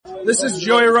This is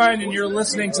Joey Ryan, and you're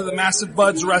listening to the Massive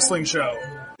Buds Wrestling Show.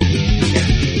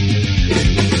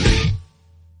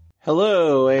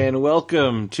 Hello, and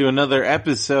welcome to another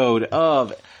episode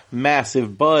of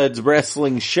Massive Buds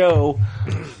Wrestling Show.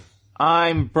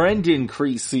 I'm Brendan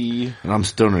Creasy. And I'm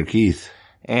Stoner Keith.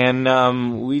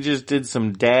 And we just did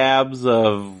some dabs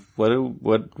of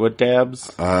what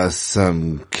dabs?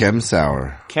 Some Chem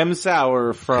Sour. Chem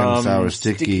Sour from Chem Sour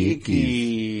Sticky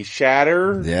Icky.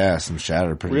 Shatter. Yeah, some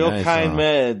Shatter. Pretty Real nice. Kind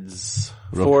Meds.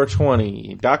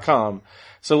 420.com.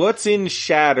 So what's in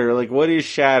Shatter? Like, what is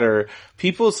Shatter?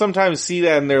 People sometimes see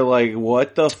that and they're like,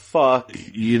 what the fuck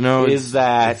is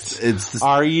that?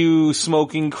 Are you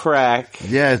smoking crack?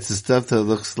 Yeah, it's the stuff that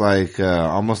looks like,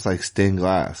 almost like stained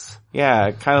glass. Yeah,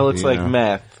 it kind of looks like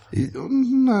meth.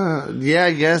 Yeah,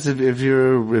 I guess if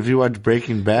you watch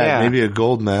Breaking Bad, maybe a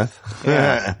gold meth.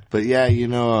 Yeah. But yeah,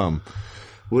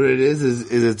 what it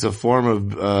is it's a form of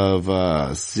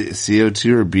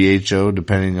CO2 or BHO,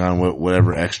 depending on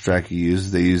whatever extract you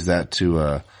use. They use that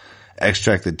to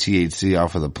extract the THC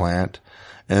off of the plant,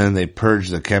 and then they purge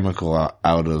the chemical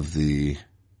out of the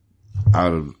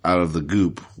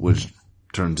goop, which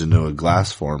turns into a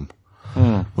glass form,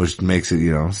 which makes it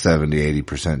 70-80%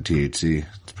 THC.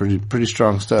 It's pretty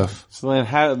strong stuff. So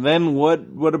then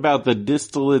what about the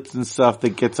distillates and stuff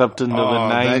that gets up to the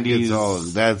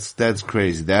 90s? That's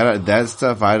crazy. That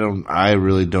stuff I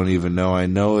really don't even know. I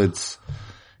know it's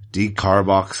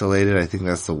decarboxylated. I think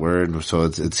that's the word. So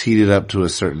it's heated up to a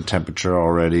certain temperature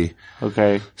already.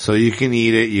 Okay. So you can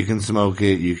eat it, you can smoke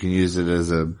it, you can use it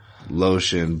as a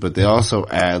lotion, but they also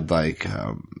add they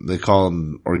call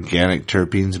them organic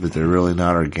terpenes, but they're really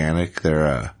not organic.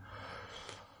 They're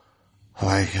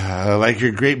like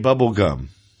your grape bubble gum.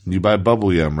 You buy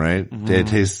bubble gum, right? Mm-hmm. It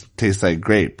tastes like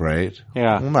grape, right?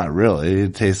 Yeah. Well, not really.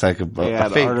 It tastes like a fake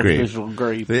artificial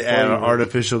grape. They add an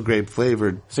artificial grape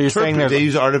flavored. So you're saying they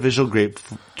use artificial grape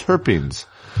terpenes.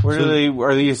 How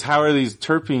are these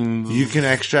terpenes? You can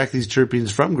extract these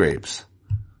terpenes from grapes.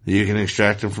 You can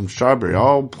extract them from strawberry.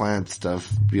 All plant stuff,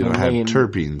 have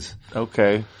terpenes.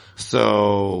 Okay.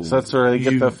 So that's where they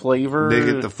get the flavor? They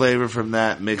get the flavor from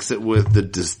that, mix it with the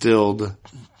distilled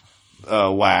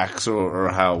wax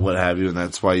or what have you, and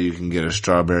that's why you can get a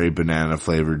strawberry banana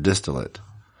flavored distillate.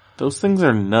 Those things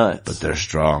are nuts. But they're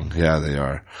strong. Yeah, they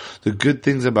are. The good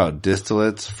things about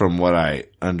distillates, from what I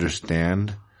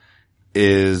understand,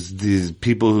 is these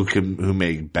people who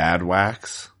make bad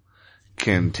wax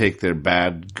can take their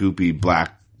bad, goopy,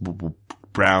 black,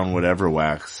 brown, whatever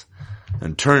wax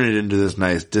and turn it into this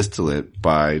nice distillate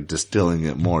by distilling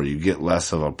it more. You get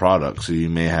less of a product. So you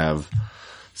may have,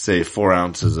 say, 4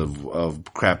 ounces of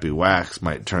crappy wax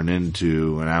might turn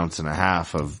into 1.5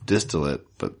 ounces of distillate,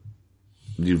 but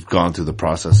you've gone through the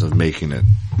process of making it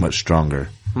much stronger.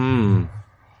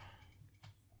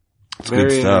 It's very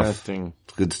good stuff. Interesting.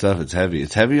 It's good stuff. It's heavy.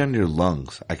 It's heavy on your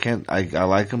lungs. I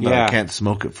like them, but I can't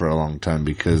smoke it for a long time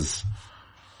because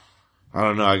I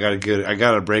don't know. I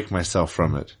gotta break myself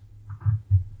from it.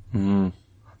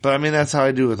 But I mean, that's how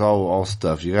I do with all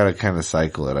stuff. You gotta kind of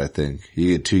cycle it, I think.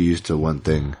 You get too used to one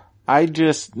thing. I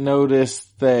just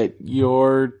noticed that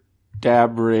your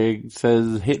dab rig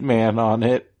says Hitman on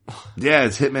it. Yeah,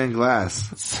 it's Hitman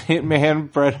Glass. It's Hitman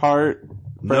Bret Hart.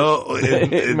 It's not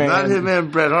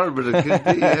Hitman Bret Hart, but it could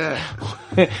be, yeah.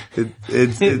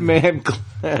 It's Hitman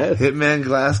Glass. Hitman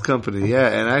Glass Company, yeah.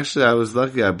 And actually, I was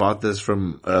lucky. I bought this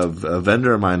from a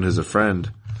vendor of mine who's a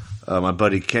friend. My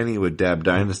buddy Kenny with Dab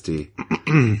Dynasty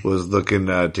was looking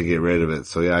to get rid of it.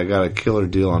 So yeah, I got a killer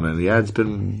deal on it. Yeah, it's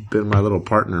been my little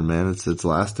partner, man. It's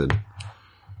lasted.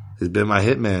 It's been my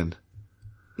hitman.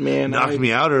 Man, knocked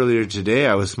me out earlier today.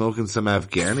 I was smoking some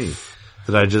Afghani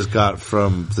that I just got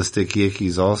from the Sticky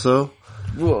Ickies also.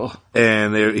 Whoa.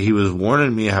 And he was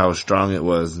warning me how strong it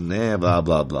was and blah,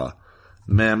 blah, blah.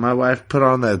 Man, my wife put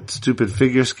on that stupid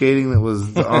figure skating that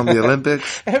was on the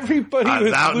Olympics. Everybody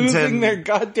was losing their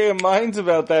goddamn minds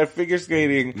about that figure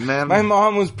skating. Man, my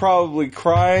mom was probably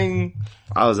crying.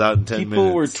 I was out in 10 minutes.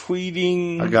 People were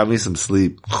tweeting. I got me some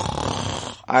sleep.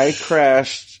 I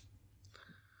crashed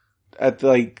at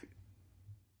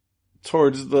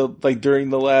towards during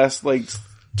the last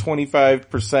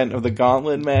 25% of the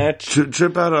gauntlet match.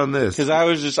 Trip out on this. Cause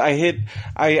I had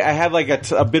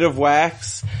a bit of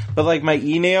wax, but my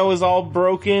e-nail was all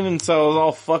broken and so I was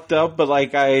all fucked up, but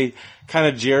I kind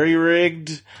of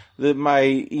jerry-rigged my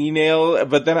e-nail,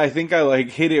 but then I think I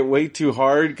hit it way too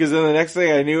hard, cause then the next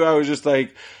thing I knew I was just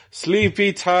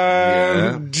sleepy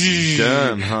time. Yeah.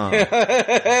 Done, huh?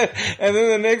 And then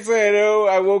the next thing I know,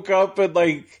 I woke up and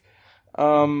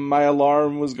my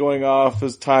alarm was going off.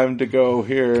 It's time to go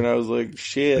here. And I was like,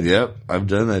 shit. Yep. I've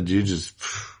done that. You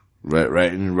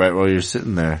Right while you're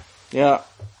sitting there. Yeah.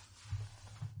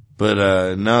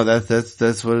 But, no,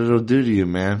 that's what it'll do to you,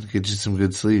 man. Get you some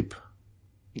good sleep.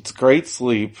 It's great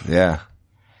sleep. Yeah.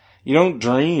 You don't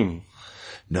dream.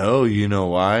 No, you know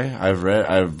why? I've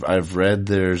read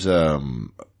there's,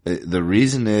 the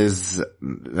reason is,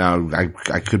 now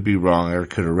I could be wrong, or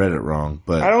could have read it wrong,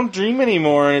 but. I don't dream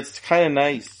anymore, and it's kind of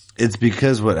nice. It's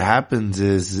because what happens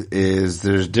is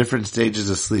there's different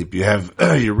stages of sleep. You have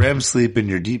your REM sleep and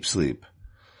your deep sleep.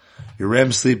 Your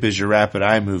REM sleep is your rapid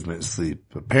eye movement sleep.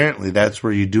 Apparently that's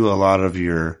where you do a lot of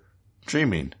your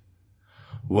dreaming.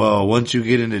 Well, once you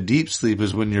get into deep sleep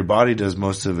is when your body does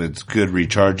most of its good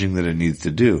recharging that it needs to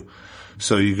do.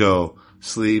 So you go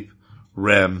sleep,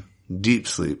 REM, deep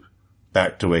sleep,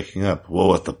 back to waking up. Well,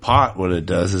 with the pot, what it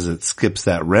does is it skips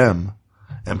that REM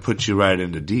and puts you right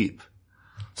into deep.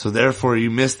 So therefore you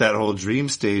miss that whole dream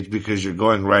stage because you're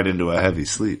going right into a heavy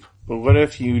sleep. But what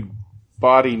if your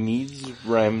body needs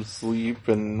REM sleep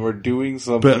and we're doing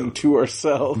something to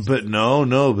ourselves? But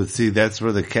but see, that's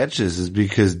where the catch is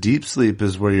because deep sleep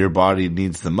is where your body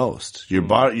needs the most. Your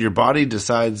body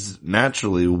decides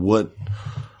naturally what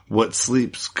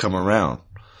sleeps come around.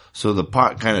 So the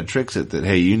pot kind of tricks it that,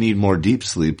 hey, you need more deep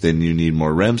sleep than you need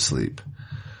more REM sleep.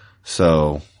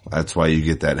 So that's why you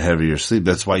get that heavier sleep.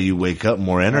 That's why you wake up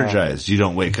more energized. You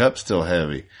don't wake up still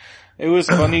heavy. It was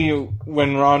funny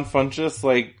when Ron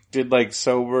Funches did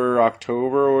sober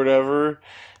October or whatever,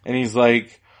 and he's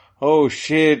like, oh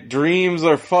shit, dreams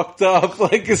are fucked up,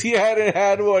 cause he hadn't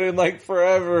had one in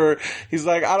forever. He's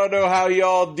like, I don't know how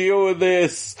y'all deal with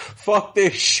this. Fuck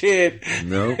this shit.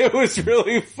 Nope. It was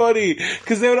really funny,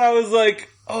 cause then I was like,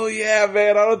 oh yeah,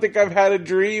 man, I don't think I've had a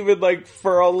dream in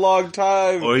for a long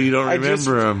time. Or you don't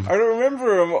remember them. I don't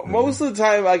remember them. Most of the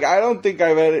time, I don't think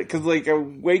I've had it, cause I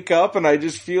wake up and I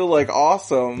just feel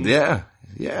awesome. Yeah,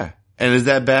 yeah. And is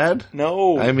that bad?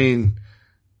 No. I mean,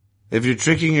 if you're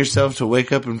tricking yourself to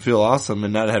wake up and feel awesome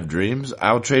and not have dreams,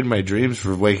 I'll trade my dreams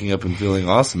for waking up and feeling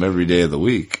awesome every day of the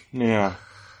week. Yeah.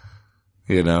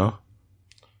 You know?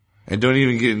 And don't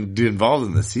even get involved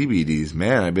in the CBDs.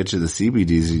 Man, I bet you the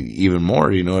CBDs even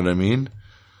more, you know what I mean?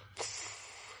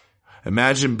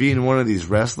 Imagine being one of these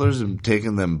wrestlers and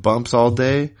taking them bumps all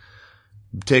day,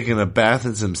 taking a bath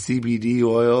in some CBD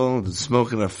oil, and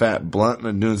smoking a fat blunt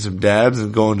and doing some dabs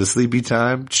and going to sleepy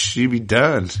time. You'd be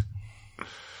done.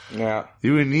 Yeah.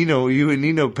 You would need no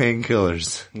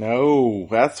painkillers. No,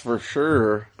 that's for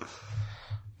sure.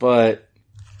 But,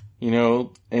 in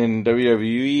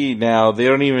WWE now, they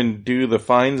don't even do the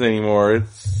fines anymore.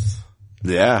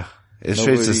 It's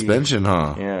straight suspension,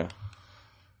 huh? Yeah.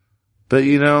 But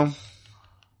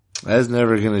that's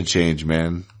never gonna change,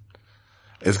 man.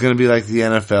 It's gonna be like the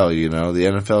NFL, the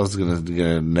NFL is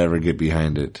gonna never get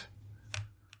behind it.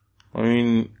 I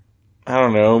mean, I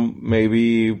don't know,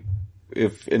 maybe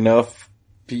if enough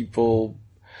people,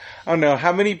 I don't know,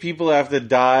 how many people have to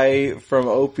die from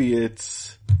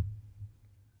opiates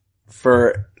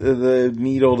for the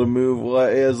needle to move? Well,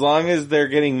 as long as they're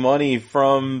getting money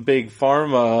from Big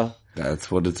Pharma. That's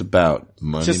what it's about.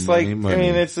 Money, just money. I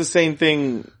mean, it's the same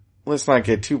thing. Let's not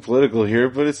get too political here,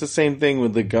 but it's the same thing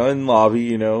with the gun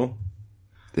lobby,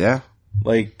 Yeah.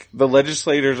 The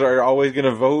legislators are always going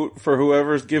to vote for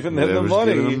whoever's giving them the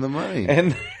money. Giving them the money.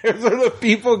 And those are the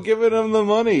people giving them the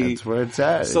money. That's where it's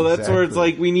at. So that's where it's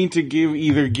we need to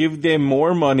either give them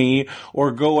more money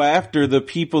or go after the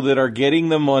people that are getting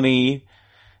the money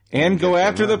and go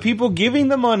after the people giving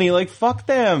the money. Fuck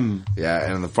them.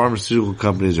 Yeah, and the pharmaceutical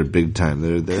companies are big time.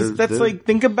 They're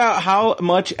think about how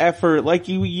much effort,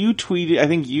 you tweeted, I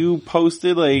think you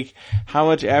posted, how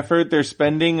much effort they're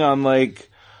spending on,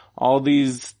 all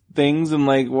these things, and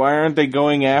why aren't they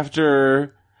going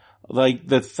after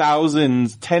the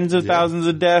thousands, tens of thousands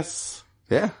of deaths?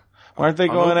 Yeah. Why aren't they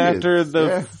going after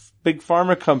the big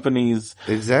pharma companies?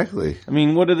 Exactly. I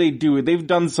mean, what do they do? They've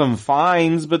done some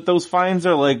fines, but those fines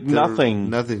are nothing.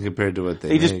 Nothing compared to what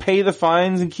they just pay the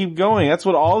fines and keep going. That's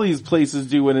what all these places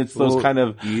do when it's those kind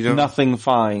of nothing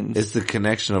fines. It's the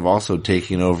connection of also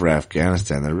taking over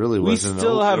Afghanistan. There really wasn't. We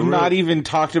still have not even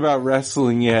talked about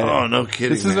wrestling yet. Oh, no kidding.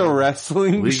 This is a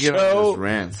wrestling we show. We get on this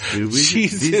rants, dude.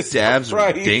 These dabs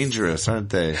are dangerous, aren't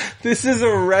they? This is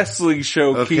a wrestling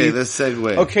show, Okay, Keith. let's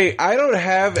segue. Okay, I don't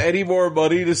have any more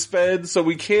money to spend, so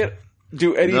we can't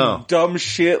do any dumb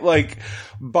shit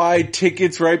buy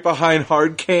tickets right behind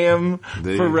hard cam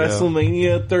for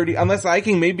WrestleMania 30. Unless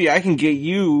maybe I can get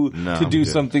you to do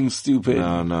something stupid.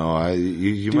 No,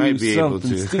 you might be able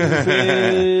to.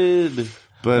 Stupid.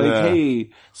 But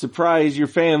hey, surprise your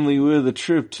family with a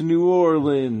trip to New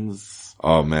Orleans.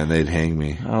 Oh man, they'd hang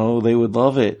me. Oh, they would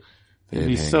love it. They'd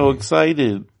be so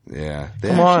excited. Yeah. They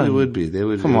Come actually on. would be. They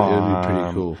would. Come It on. would be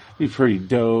pretty cool. Be pretty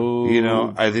dope. You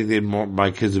know, I think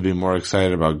my kids would be more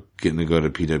excited about getting to go to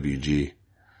PWG.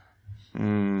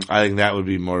 I think that would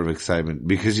be more of excitement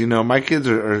because, you know, my kids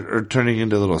are turning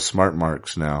into little smart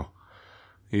marks now.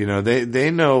 You know,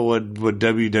 they know what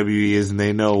WWE is and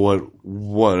they know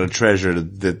what a treasure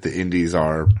that the indies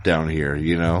are down here,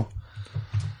 you know?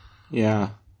 Yeah.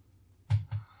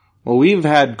 Well, we've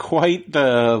had quite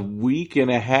the week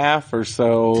and a half or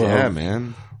so. Yeah, of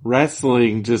man.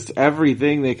 Wrestling, just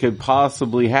everything that could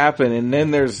possibly happen. And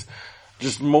then there's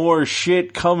just more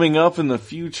shit coming up in the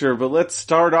future. But let's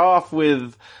start off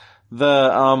with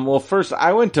well, first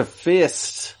I went to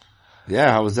Fist.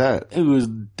 Yeah, how was that? It was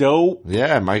dope.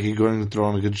 Yeah, Mikey Gordon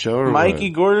throwing a good show or Mikey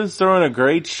what? Gordon's throwing a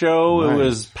great show. Nice. It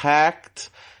was packed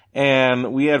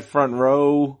and we had front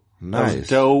row. Nice. That was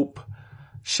dope.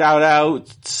 Shout out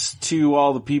to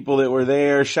all the people that were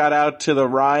there. Shout out to the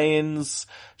Ryans.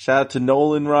 Shout out to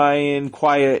Nolan Ryan,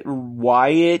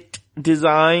 Wyatt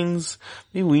Designs.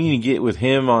 Maybe we need to get with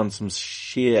him on some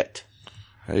shit.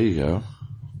 There you go.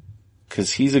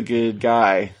 'Cause he's a good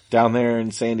guy down there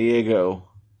in San Diego.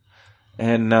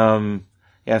 And,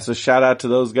 yeah, so shout out to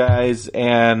those guys.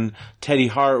 And Teddy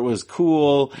Hart was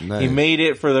cool. Nice. He made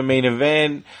it for the main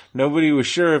event. Nobody was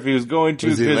sure if he was going to.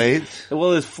 Was he late?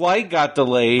 Well, his flight got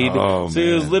delayed. Oh, so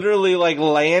he was man. literally like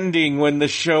landing when the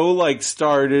show like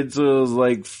started. So it was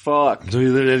like, fuck. So he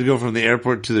literally had to go from the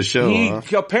airport to the show, huh?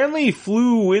 Apparently he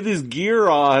flew with his gear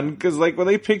on. 'Cause like when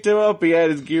they picked him up, he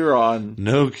had his gear on.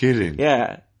 No kidding.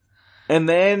 Yeah. And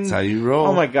then, That's how you roll.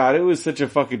 oh my god, it was such a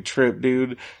fucking trip,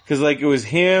 dude. 'Cause like it was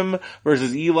him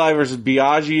versus Eli versus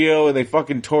Biagio and they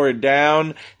fucking tore it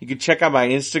down. You can check out my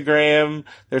Instagram.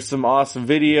 There's some awesome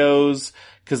videos.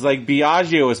 'Cause like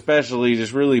Biagio especially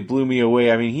just really blew me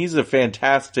away. I mean, he's a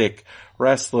fantastic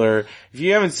wrestler. If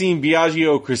you haven't seen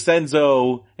Biagio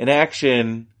Crescenzo in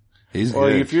action, He's or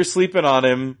good. if you're sleeping on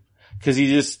him, cause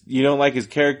you don't like his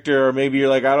character, or maybe you're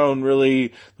like, I don't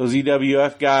really, those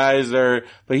EWF guys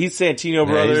but he's Santino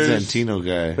Brothers. He's a Santino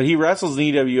guy. But he wrestles in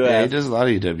EWF. Yeah, he does a lot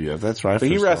of EWF. That's right. But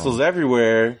he wrestles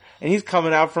everywhere. And he's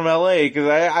coming out from LA, cause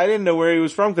I didn't know where he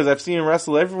was from, cause I've seen him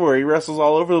wrestle everywhere. He wrestles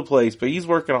all over the place, but he's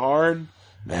working hard.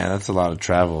 Man, that's a lot of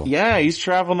travel. Yeah, he's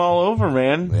traveling all over,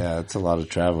 man. Yeah, that's a lot of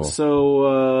travel.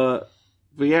 So,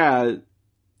 but yeah,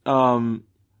 what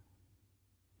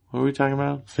were we talking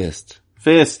about? Fist.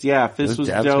 Fist, yeah, Fist Those was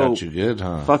jabs dope. got you good,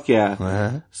 huh? Fuck yeah.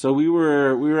 Uh-huh. So we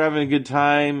were having a good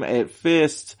time at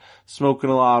Fist,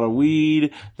 smoking a lot of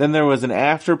weed. Then there was an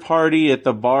after party at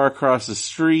the bar across the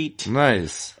street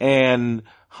Nice. and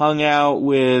hung out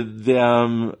with,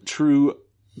 True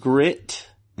Grit,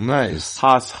 Nice.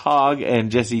 Haas Hogg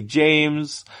and Jesse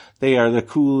James. They are the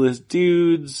coolest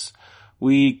dudes.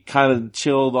 We kind of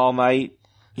chilled all night.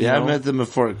 you Yeah, I know? met them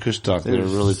before at Kushtalk. They were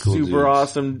really cool Super dudes.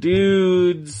 awesome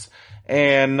dudes.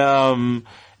 And,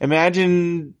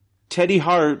 imagine Teddy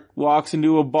Hart walks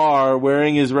into a bar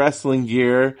wearing his wrestling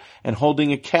gear and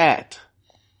holding a cat.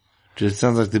 Just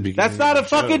sounds like the beginning. That's not a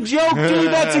fucking joke,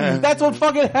 dude. That's what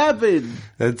fucking happened.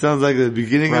 That sounds like the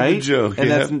beginning Right? of the joke. And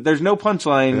yeah. there's no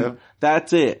punchline. Yep.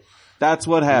 That's it. That's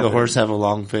what happened. The horse have a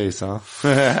long face,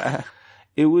 huh?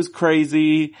 It was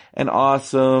crazy and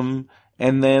awesome.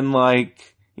 And then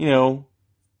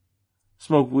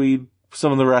smoke weed.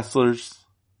 Some of the wrestlers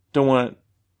don't want to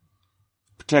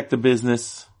protect the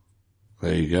business.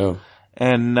 There you go.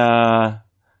 And,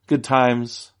 good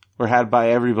times were had by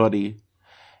everybody.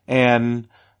 And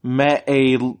met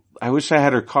I wish I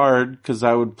had her card cause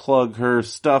I would plug her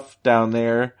stuff down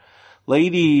there.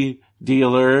 Lady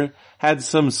dealer had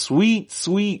some sweet,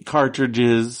 sweet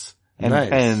cartridges and Nice.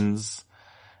 pens.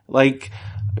 Like,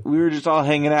 we were just all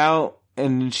hanging out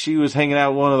and she was hanging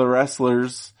out with one of the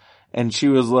wrestlers and she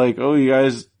was like, oh, you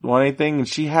guys want anything? And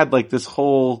she had like this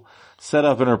whole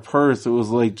setup in her purse. It was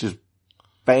like just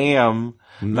bam.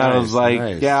 And I was like,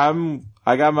 nice. yeah,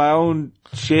 I got my own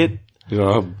shit.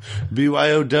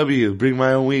 BYOW, bring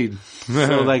my own weed.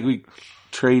 So like we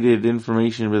traded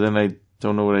information, but then I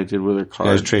don't know what I did with her You card.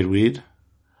 guys trade weed?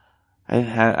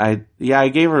 I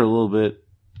gave her a little bit,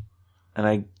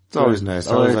 and It's always nice.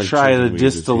 I I let always her like try trading the weed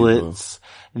with distillates,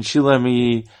 and she let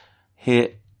me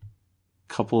hit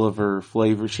a couple of her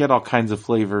flavors. She had all kinds of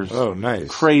flavors, Oh, nice.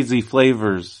 crazy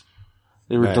flavors.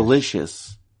 They were Nice.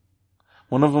 delicious.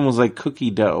 One of them was like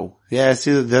cookie dough. Yeah,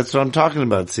 see, that's what I'm talking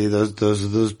about. See, those are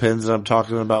those pens that I'm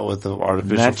talking about with the And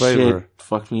artificial that flavor. shit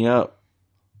fucked me up.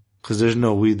 Cause there's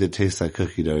no weed that tastes like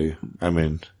cookie dough. I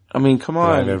mean, I mean, come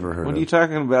on. I've ever heard what of. are you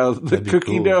talking about? The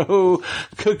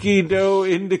cookie dough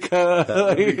indica.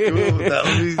 That would be cool. That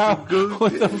would be so cool.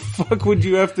 What the fuck would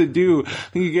you have to do?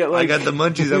 You get like, I got the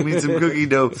munchies. I need some cookie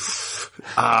dough.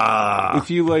 if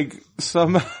you like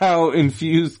somehow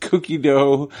infuse cookie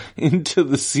dough into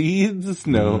the seeds?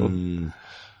 No. Now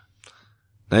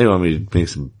you want me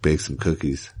to bake some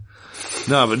cookies.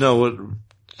 No, but no, what,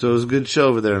 so it was a good show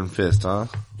over there in Fist, huh?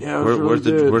 Yeah, it was really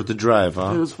good. Worth the drive,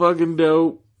 huh? It was fucking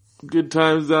dope. Good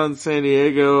times down in San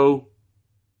Diego.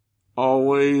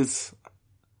 Always.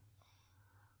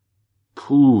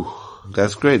 Phew.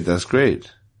 That's great.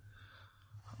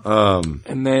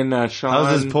 And then, Sean.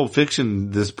 How's this Pulp Fiction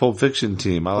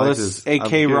team? I like this. AK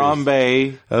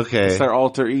Rambe. Okay. It's their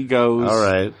alter egos.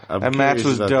 Alright. That match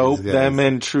was dope. Them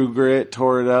and True Grit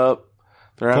tore it up.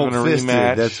 They're having a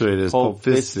rematch. That's what it is. Pulp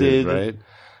Fisted, right?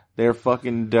 They're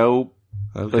fucking dope.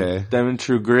 Okay. But them and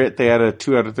True Grit, they had a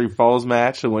 2 out of 3 falls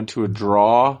match that went to a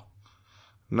draw.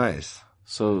 Nice.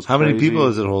 So it was How crazy. many people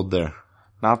does it hold there?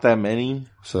 Not that many.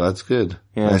 So that's good.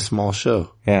 Yeah. Nice small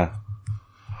show. Yeah.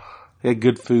 They had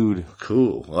good food.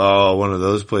 Cool. Oh, one of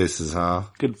those places, huh?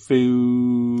 Good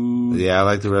food. Yeah, I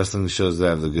like the wrestling shows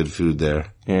that have the good food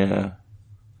there. Yeah.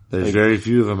 There's very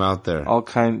few of them out there. All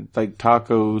kind, like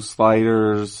tacos,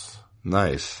 sliders.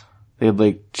 Nice. They had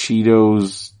like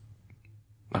Cheetos.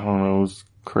 I don't know, it was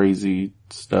crazy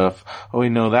stuff. Oh wait,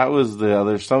 no, that was the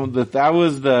other,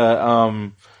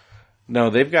 no,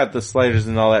 they've got the sliders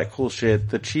and all that cool shit.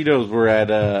 The Cheetos were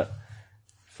at,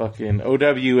 fucking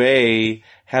OWA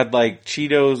had like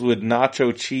Cheetos with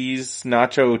nacho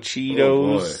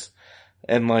Cheetos.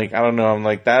 And like, I don't know, I'm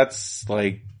like, that's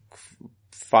like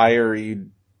fiery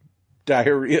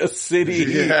diarrhea city.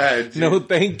 Yeah, dude. No,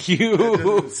 thank you. It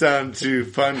doesn't sound too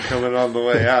fun coming on the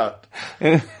way out.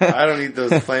 I don't eat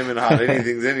those flaming hot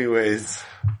anythings anyways.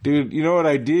 Dude, you know what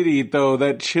I did eat though?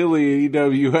 That chili at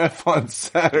EWF on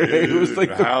Saturday. Dude, it was like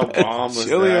the how best bomb was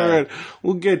chili that? I ever had.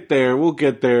 We'll get there.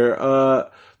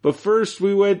 But first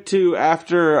we went to,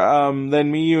 after, then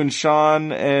me, you and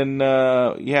Sean and,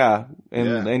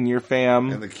 and your fam.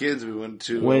 And the kids, we went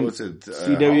to,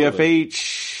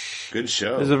 CWFH. Good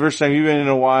show. This is the first time you've been in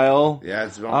a while. Yeah,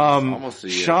 it's almost a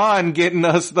year. Sean getting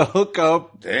us the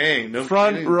hookup. Dang, no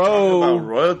front kidding. row. Talk about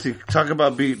royalty. Talk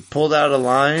about being pulled out of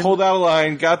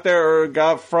line. Got there,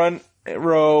 got front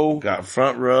row.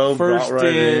 First brought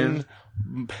right in.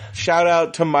 Shout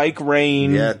out to Mike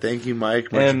Rain. Yeah, thank you,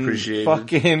 Mike. Much appreciated.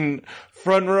 Fucking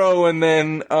front row, and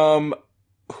then,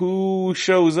 who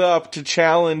shows up to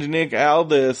challenge Nick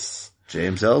Aldis?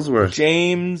 James Ellsworth.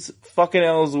 Fucking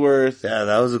Ellsworth. Yeah,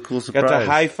 that was a cool surprise. Got to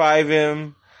high five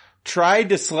him. Tried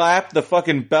to slap the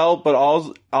fucking belt, but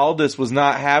Aldis was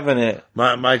not having it.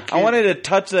 My kid, I wanted to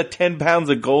touch that 10 pounds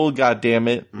of gold,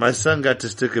 goddammit. My son got to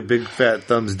stick a big fat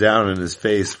thumbs down in his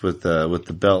face with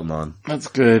the belt on. That's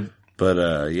good. But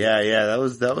that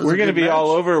was. We're gonna be match.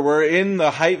 all over. We're in the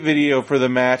hype video for the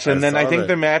match, and then I think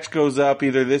the match goes up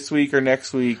either this week or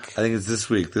next week. I think it's this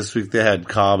week. This week they had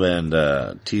Cobb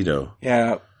and Tito.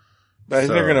 Yeah. But I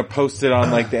think they're gonna post it on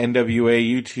like the NWA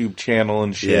YouTube channel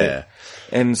and shit. Yeah.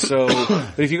 And so,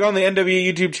 but if you go on the NWA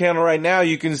YouTube channel right now,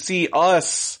 you can see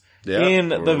us in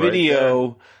the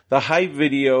video, the hype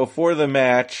video for the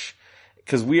match,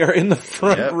 because we are in the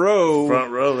front row.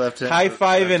 Front row, left hand. High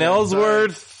five in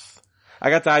Ellsworth. I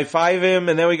got to high five him,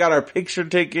 and then we got our picture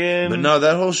taken. But no,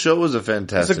 that whole show was a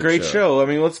fantastic It's a great show. I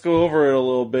mean, let's go over it a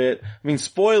little bit. I mean,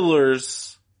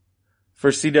 spoilers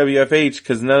for CWFH,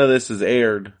 because none of this is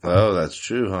aired. Oh, that's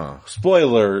true, huh?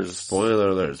 Spoilers. Spoiler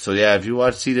alert. So yeah, if you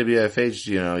watch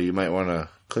CWFH, you might want to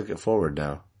click it forward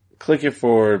now. Click it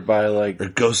forward by like... Or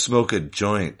go smoke a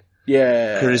joint.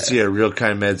 Yeah. Courtesy of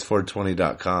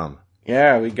RealKindMeds420.com.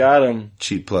 Yeah, we got him.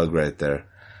 Cheap plug right there.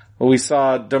 Well, we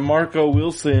saw DeMarco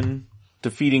Wilson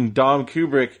defeating Dom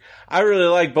Kubrick. I really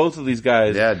like both of these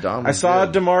guys. Yeah, Dom. I saw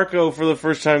good. DeMarco for the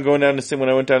first time when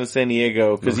I went down to San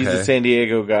Diego, because he's a San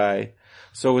Diego guy.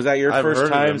 So was that your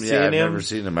first time seeing him? I've never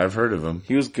seen him. I've heard of him.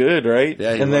 He was good, right?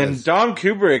 Yeah, he and then was. Dom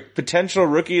Kubrick, potential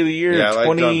rookie of the year, Yeah, I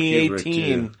like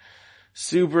 2018.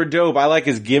 Super dope. I like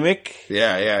his gimmick.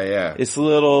 Yeah. It's a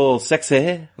little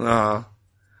sexy. Uh-huh.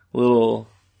 Little,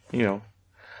 Then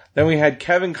we had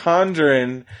Kevin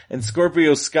Condren and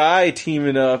Scorpio Sky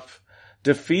teaming up,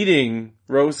 defeating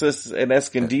Rosas and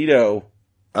Escondido.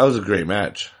 That was a great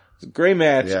match. Great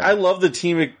match. Yeah. I love the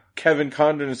team Kevin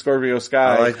Condon and Scorpio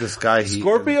Sky. I like the Sky Heat.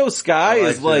 Scorpio Sky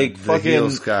is like the fucking, heel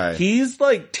Sky. He's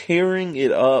like tearing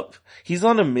it up. He's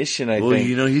on a mission, I think. Well,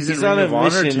 you know, he's in Ring of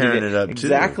Honor tearing it up too.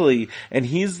 Exactly. And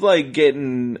he's like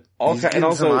getting all kinds, and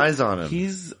also some eyes on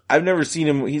him. I've never seen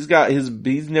him, he's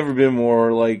never been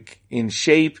more like in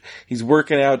shape. He's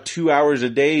working out 2 hours a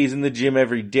day. He's in the gym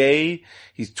every day.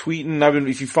 He's tweeting.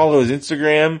 If you follow his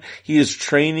Instagram, he is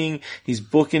training. He's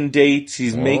booking dates.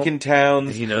 He's making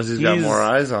towns. He knows he's got more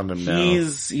eyes on him now.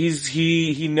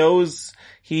 He knows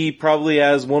he probably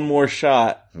has one more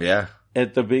shot. Yeah.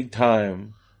 At the big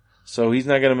time. So he's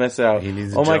not gonna mess out. He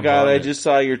needs to oh my jump god, on I it. just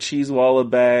saw your cheese wallet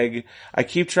bag. I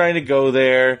keep trying to go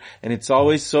there, and it's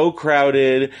always so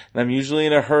crowded, and I'm usually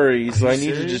in a hurry, so I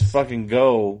need to just fucking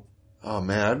go. Oh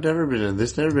man, I've never been in,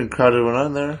 there's never been crowded when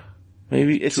I'm there.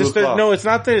 Maybe, it's just that, no, it's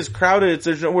not that it's crowded, it's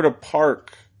there's nowhere to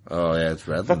park. Oh yeah, it's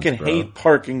Redlands, I fucking hate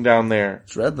parking down there.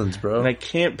 It's Redlands, bro. And I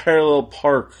can't parallel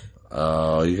park.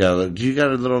 Oh, you got a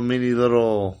little mini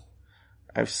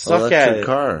I suck at it.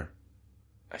 car.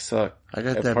 I suck. I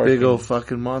got at that parking. big old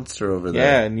fucking monster over there.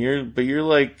 Yeah, and you're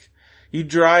like, you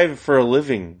drive for a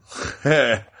living.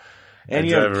 And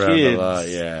you have kids. A lot,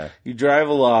 yeah. You drive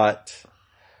a lot.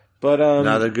 But,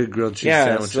 no, they're good grilled cheese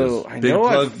sandwiches. So I know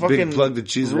I fucking big plug the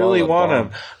cheese really wallet,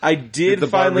 want them. I did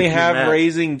finally have Mac.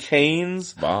 Raising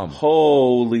Cane's. Bomb.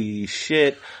 Holy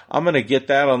shit. I'm gonna get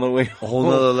that on the way home. A whole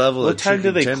nother level What of time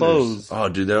do they tenders. close? Oh,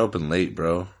 dude, they're open late,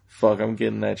 bro. Fuck, I'm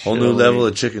getting that shit. Whole new level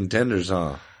of chicken tenders,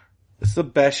 huh? It's the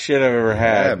best shit I've ever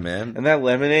had. Yeah, man. And that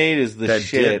lemonade is the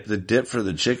shit. The dip for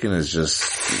the chicken is just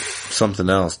something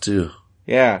else, too.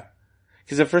 Yeah.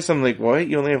 Cause at first I'm like, what?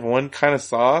 You only have one kind of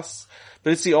sauce?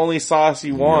 But it's the only sauce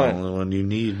you want. The only one you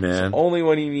need, man. It's the only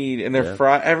one you need. And they're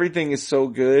everything is so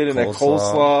good. And that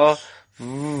Coleslaw.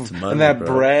 coleslaw. And that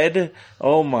bread.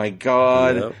 Oh my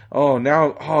god. Yep.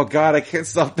 Oh god, I can't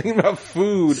stop thinking about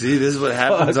food. See, this is what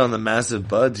happens on the massive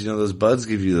buds. You know, those buds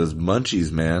give you those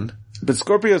munchies, man. But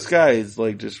Scorpio Sky is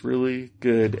like just really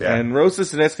good. Yeah. And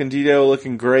Rosas and Escondido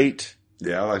looking great.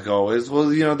 Yeah, like always.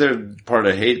 Well, you know, they're part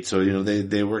of Hate, so, you know,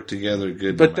 they work together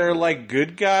good. But they're like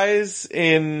good guys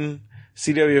in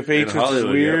CWFH, which is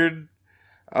weird.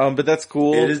 Yep. But that's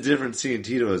cool. It is different seeing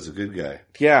Tito as a good guy.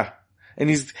 Yeah.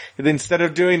 And instead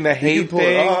of doing the hate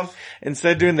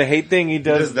thing, he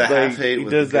does the half hate he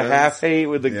with does the the half hate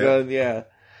with the gun, yeah.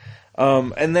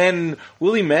 And then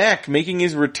Willie Mack making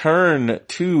his return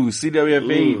to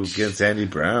CWFH. Against Andy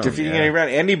Brown. Defeating Andy Brown.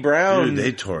 Andy Brown. Dude,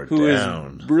 they tore it who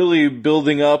down. Is really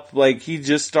building up, like he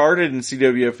just started in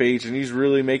CWFH and he's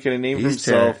really making a name for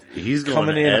himself. He's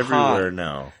coming going in everywhere hot.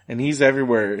 now. And he's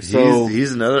everywhere. So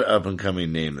he's another up and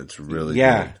coming name that's really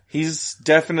good. He's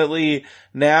definitely,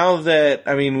 now that,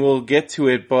 I mean, we'll get to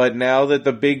it, but now that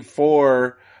the big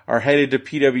four are headed to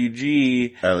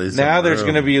PWG, now there's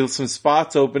going to be some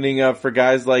spots opening up for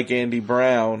guys like Andy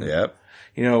Brown. Yep.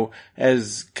 You know,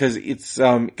 cause it's,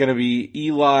 going to be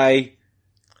Eli,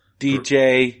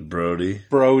 DJ,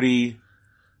 Brody,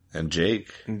 and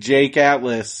Jake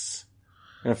Atlas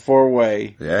in a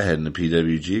 4-way. Yeah, heading to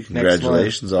PWG.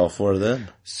 Congratulations, all four of them.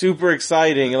 Super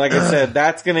exciting. And like I said,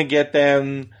 that's going to get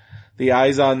them, the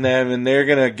eyes on them, and they're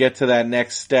going to get to that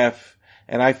next step.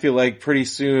 And I feel like pretty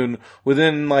soon,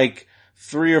 within like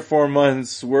 3 or 4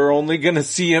 months, we're only going to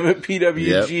see him at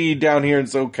PWG down here in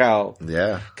SoCal.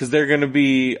 Yeah. Cause they're going to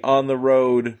be on the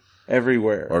road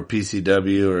everywhere. Or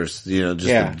PCW or, you know,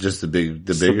 just the bigger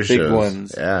big shows.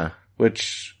 Ones. Yeah.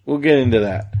 Which we'll get into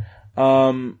that.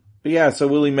 But yeah, so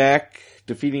Willie Mack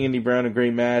defeating Andy Brown, a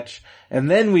great match.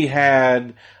 And then we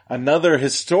had another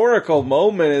historical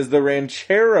moment as the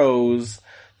Rancheros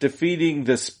defeating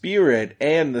the Spirit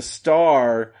and the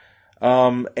Star,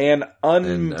 and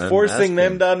forcing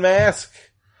them to unmask.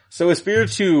 So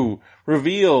Espiritu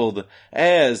revealed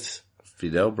as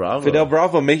Fidel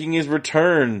Bravo making his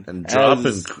return. And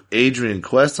dropping Adrian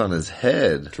Quest on his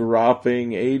head.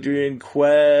 Dropping Adrian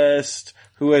Quest,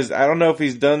 who has, I don't know if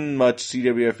he's done much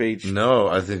CWFH. No,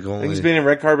 I think he's been in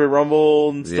Red Carpet Rumble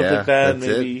and stuff like that,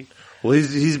 maybe. It. Well,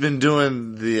 he's been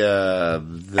doing the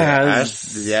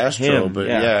Astro, but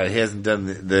he hasn't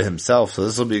done the himself. So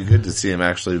this will be good to see him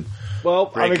actually.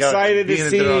 Well, I'm excited to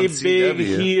see big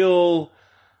heel,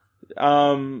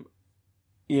 you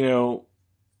know,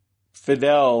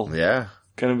 Fidel. Yeah,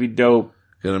 gonna be dope.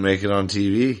 Gonna make it on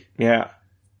TV. Yeah.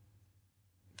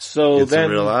 So get then,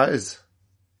 some real eyes.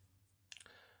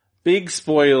 Big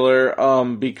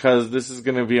spoiler, because this is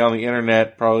gonna be on the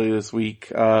internet probably this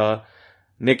week.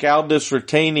 Nick Aldis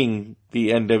retaining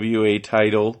the NWA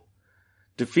title,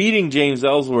 defeating James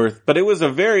Ellsworth, but it was a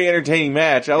very entertaining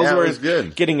match. Ellsworth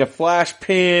getting a flash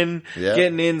pin,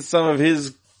 getting in some of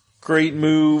his great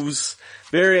moves,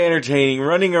 Very entertaining,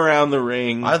 running around the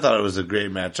ring. I thought it was a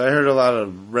great match. I read a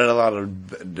lot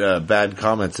of bad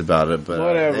comments about it, but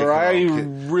whatever. I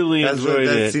really enjoyed it.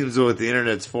 That seems what the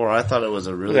internet's for. I thought it was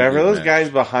a really whatever. good Those match. guys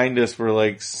behind us were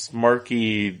like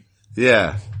smarky,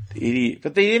 idiot.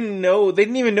 But they didn't know. They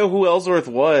didn't even know who Ellsworth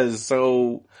was.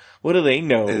 So what do they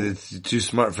know? It's too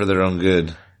smart for their own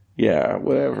good. Yeah,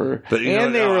 whatever. But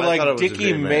and they were like,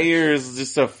 Dickie Mayer's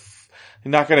just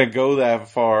not gonna go that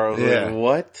far. I was like,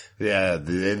 what? Yeah,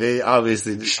 they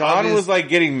obviously... Sean was like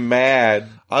getting mad.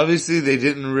 Obviously they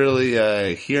didn't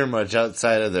really hear much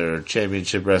outside of their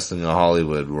championship wrestling in the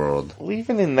Hollywood world. Well,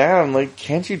 even in that, I'm like,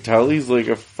 can't you tell he's like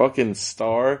a fucking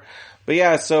star? But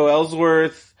yeah, so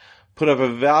Ellsworth put up a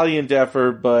valiant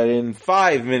effort, but in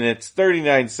 5 minutes,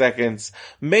 39 seconds,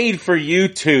 made for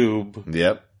YouTube.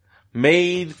 Yep.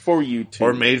 Made for YouTube.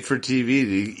 Or made for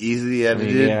TV, easily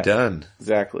edited, done.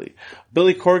 Exactly.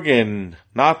 Billy Corgan,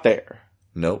 not there.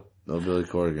 Nope. No Billy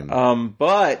Corgan.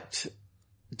 But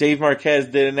Dave Marquez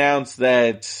did announce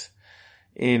that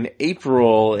in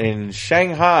April in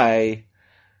Shanghai,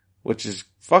 which is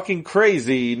fucking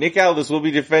crazy, Nick Aldis will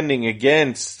be defending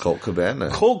against Colt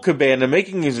Cabana. Colt Cabana,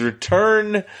 making his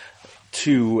return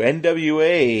to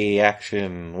NWA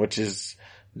action, which is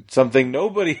something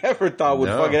nobody ever thought would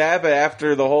fucking happen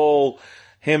after the whole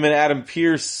him and Adam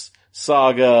Pearce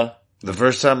saga. The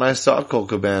first time I saw Colt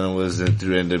Cabana was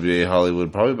through NWA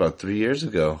Hollywood, probably about 3 years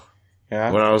ago.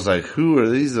 Yeah. When I was like, who are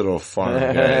these little farm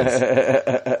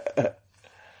guys?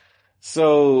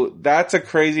 So that's a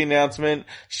crazy announcement.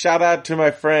 Shout out to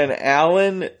my friend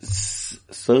Alan I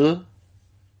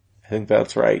think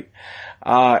that's right.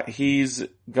 He's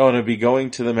going to be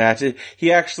going to the match.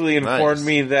 He actually informed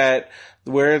me that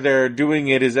where they're doing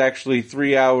it is actually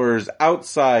 3 hours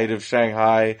outside of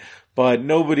Shanghai, but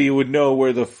nobody would know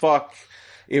where the fuck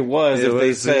it was if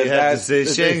they said that. Say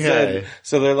Shanghai.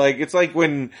 So they're like, it's like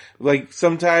when, like,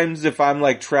 sometimes if I'm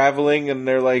like traveling and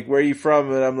they're like, where are you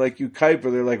from? And I'm like,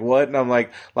 Kuiper. They're like, what? And I'm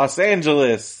like, Los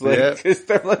Angeles. Like, cause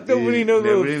they're like, nobody knows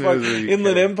what the fuck,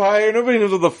 Inland Empire. Nobody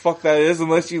knows what the fuck that is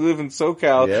unless you live in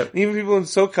SoCal. Yep. And even people in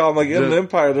SoCal, I'm like, Inland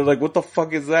Empire. They're like, what the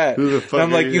fuck is that? Who the fuck and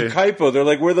I'm like, you? Ukaipa. They're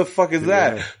like, where the fuck is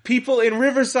that? Yeah. People in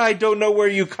Riverside don't know where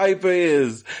Ukaipa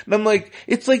is. And I'm like,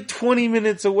 it's like 20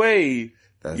 minutes away.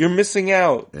 You're missing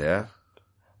out. Yeah.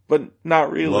 But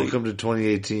not really. Welcome to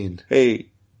 2018. Hey,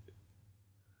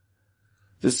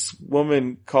 this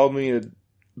woman called me a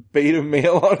beta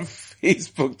male on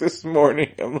Facebook this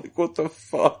morning. I'm like, what the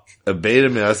fuck? A beta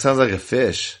male? That sounds like a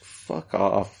fish. Fuck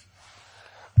off.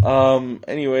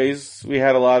 Anyways, we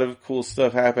had a lot of cool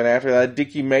stuff happen after that.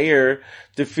 Dickie Mayer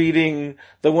defeating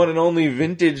the one and only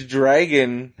Vintage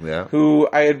Dragon, who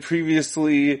I had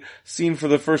previously seen for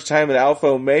the first time at Alpha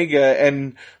Omega,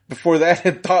 and before that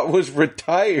had thought was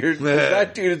retired.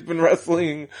 That dude has been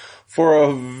wrestling for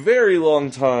a very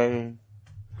long time.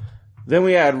 Then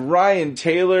we had Ryan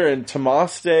Taylor and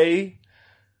Tomaste,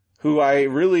 who I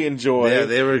really enjoyed. Yeah,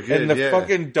 they were good. And the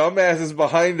fucking dumbasses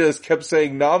behind us kept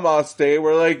saying Namaste.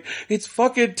 We're like, it's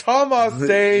fucking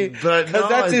Tomaste. Because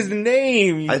that's his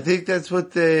name. I think that's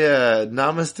what they,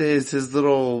 Namaste is his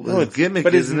little gimmick,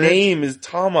 but his name is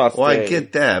Tomaste. Well, I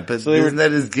get that, but so isn't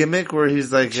that his gimmick where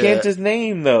he's like... Chant his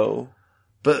name, though.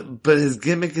 But his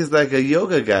gimmick is like a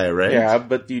yoga guy, right? Yeah,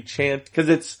 but you chant, because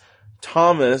it's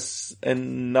Thomas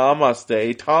and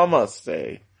Namaste,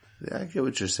 Tomaste. Yeah, I get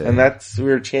what you're saying. And we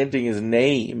were chanting his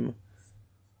name.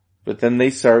 But then they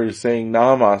started saying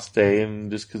Namaste, and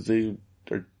just because they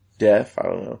are deaf, I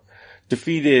don't know.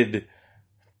 Defeated,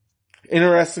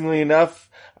 interestingly enough,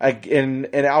 in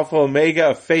Alpha Omega,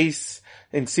 a face,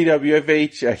 in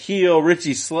CWFH, a heel,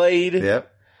 Richie Slade.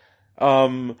 Yep.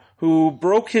 Who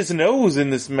broke his nose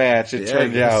in this match, it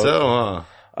turned out. So, huh?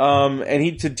 And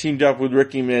he teamed up with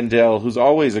Ricky Mandel, who's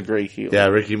always a great heel. Yeah,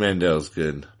 Ricky Mandel's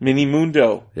good. Mini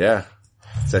Mundo. Yeah.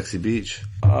 Sexy Beach.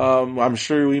 I'm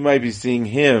sure we might be seeing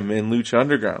him in Lucha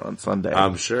Underground on Sunday.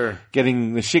 I'm sure.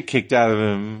 Getting the shit kicked out of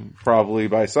him, probably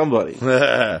by somebody.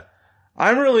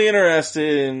 I'm really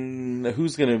interested in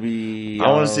who's gonna be...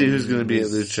 I want to see who's gonna be at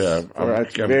Lucha. I'm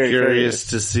curious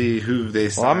to see who they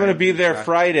sign. Well, I'm gonna be there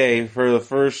Friday for the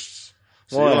first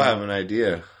one. So you'll have an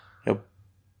idea. Yep.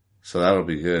 So that'll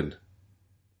be good.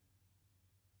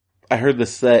 I heard the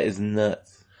set is nuts.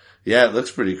 Yeah, it looks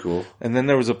pretty cool. And then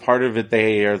there was a part of it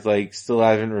they are like still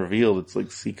haven't revealed. It's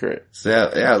like secret. So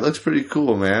yeah, it looks pretty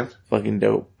cool, man. Fucking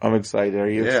dope. I'm excited. Are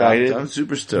you excited? I'm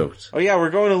super stoked. Oh yeah, we're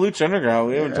going to Lucha Underground.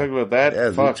 We haven't talked about that. Yeah,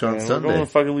 fuck, Lucha on man. Sunday. We're going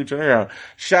to fucking Lucha Underground.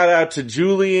 Shout out to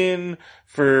Julian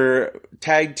for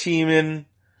tag teaming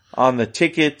on the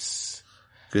tickets.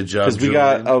 Good job, because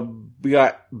we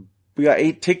got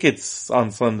 8 tickets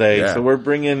on Sunday, Yeah. so we're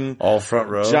bringing all front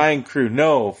row. giant crew.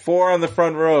 No, 4 on the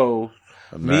front row.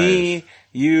 Nice. Me,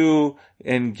 you,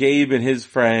 and Gabe and his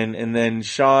friend, and then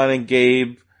Sean and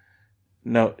Gabe.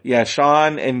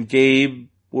 Sean and Gabe,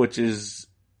 which is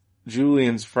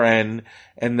Julian's friend,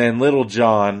 and then Little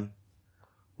John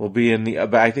will be in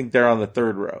I think they're on the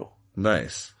 3rd row.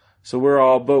 Nice. So we're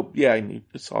all,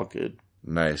 it's all good.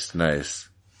 Nice.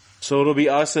 So it'll be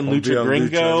us and We'll be Lucha on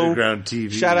Gringo. Lucha Underground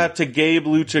TV. Shout out to Gabe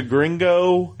Lucha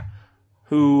Gringo,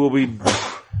 who will be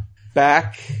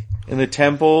back in the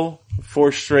temple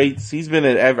 4 straights. He's been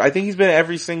I think he's been at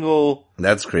every single.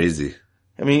 That's crazy.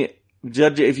 I mean,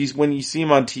 when you see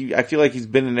him on TV, I feel like he's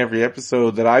been in every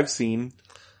episode that I've seen.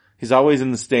 He's always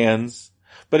in the stands,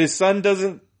 but his son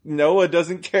Noah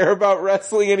doesn't care about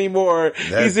wrestling anymore.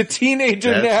 He's a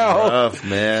teenager now. Rough,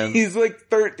 man. He's like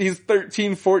he's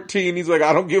 13, 14. He's like,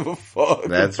 I don't give a fuck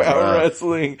about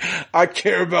wrestling. I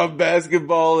care about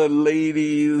basketball and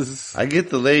ladies. I get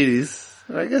the ladies.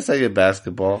 I guess I get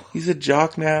basketball. He's a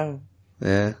jock now.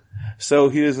 Yeah. So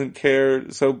he doesn't care.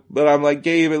 But I'm like,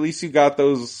 Gabe, at least you got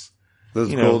those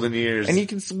golden years. And you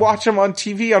can watch them on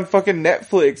TV on fucking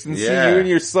Netflix and see you and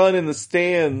your son in the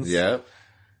stands. Yep.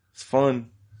 It's fun.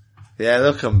 Yeah,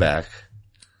 they'll come back.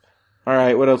 All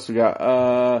right, what else we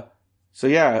got?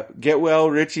 Get well,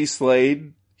 Richie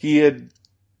Slade. He had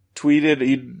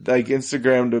tweeted,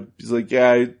 Instagrammed, he's like,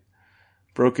 I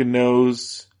broken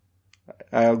nose.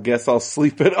 I guess I'll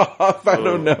sleep it off. I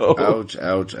don't know. Ouch.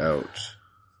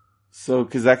 So,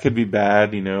 cause that could be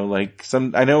bad, I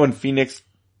know when Phoenix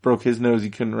broke his nose,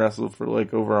 he couldn't wrestle for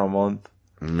over a month.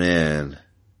 Man.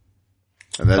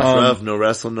 And that's rough. No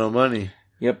wrestle, no money.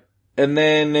 Yep. And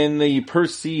then in the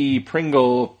Percy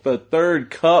Pringle, the 3rd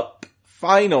Cup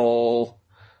final,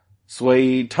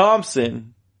 Sway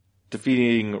Thompson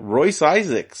defeating Royce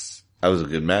Isaacs. That was a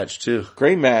good match too.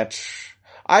 Great match.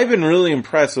 I've been really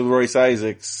impressed with Royce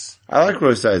Isaacs. I like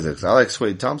Royce Isaacs. I like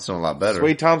Swade Thompson a lot better.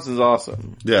 Swade Thompson's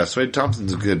awesome. Yeah, Swade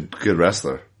Thompson's a good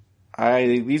wrestler.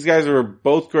 These guys were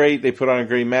both great. They put on a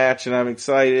great match, and I'm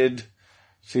excited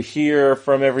to hear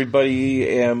from everybody.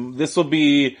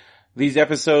 These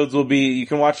episodes will be, you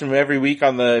can watch them every week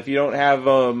if you don't have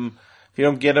if you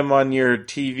don't get them on your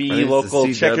TV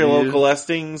local, check your local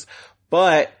listings.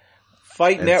 But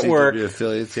Fight Network,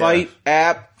 Fight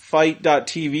app,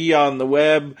 Fight.tv on the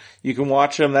web, you can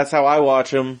watch them. That's how I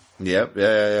watch them. Yep,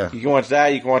 yeah. You can watch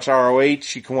that, you can watch ROH,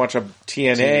 you can watch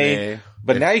TNA.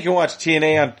 But now you can watch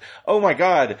TNA on, oh my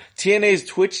god, TNA's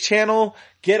Twitch channel,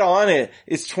 get on it.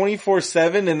 It's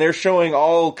 24/7 and they're showing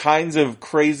all kinds of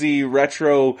crazy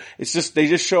retro, they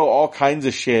just show all kinds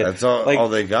of shit. That's all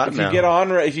they got now.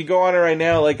 If you go on it right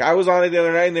now, I was on it the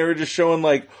other night and they were just showing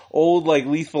old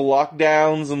Lethal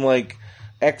Lockdowns and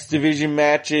X Division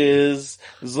matches.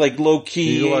 It was Low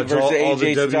Key versus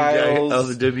AJ Styles. Oh,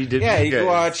 the WWE. Yeah, you can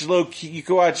watch Low Key. You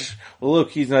can watch, Low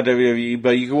Key's not WWE,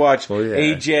 but you can watch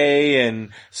AJ and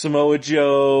Samoa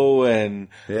Joe and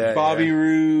Bobby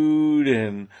Roode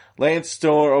and Lance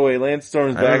Storm. Oh wait, Lance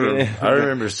Storm's back in it. I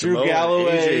remember Drew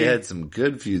Galloway. AJ had some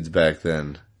good feuds back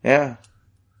then. Yeah.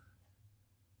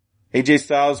 AJ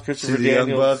Styles, Christopher Daniels.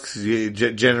 Young Bucks,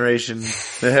 Generation.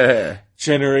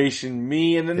 Generation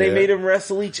Me, and then they made them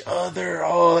wrestle each other.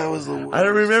 Oh, that was the worst. I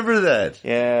don't remember that.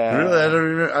 Yeah, really, I don't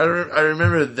remember. I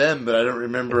remember them, but I don't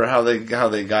remember how they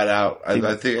got out.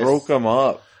 I think broke them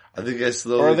up. I think I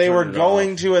slowly. Or they were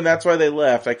going to, and that's why they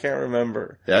left. I can't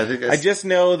remember. Yeah, I think I just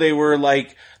know they were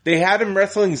they had them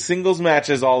wrestling singles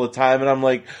matches all the time, and I'm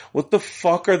like, what the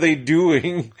fuck are they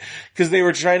doing? Because they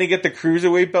were trying to get the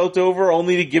cruiserweight belt over,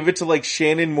 only to give it to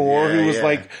Shannon Moore, who was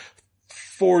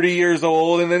 40 years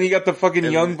old, and then you got the fucking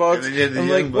Young Bucks. I'm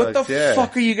like, what the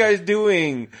fuck are you guys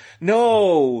doing?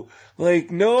 No.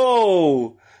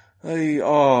 No. It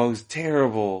was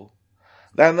terrible.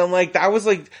 And I'm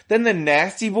then the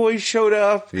Nasty Boys showed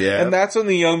up. Yeah. And that's when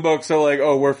the Young Bucks are like,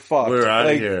 oh, we're fucked. We're out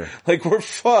of here. We're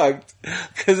fucked.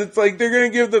 Cause it's they're gonna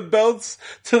give the belts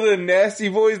to the Nasty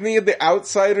Boys and the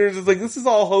Outsiders. It's this is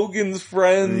all Hogan's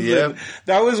friends. Yep. And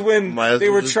that was when they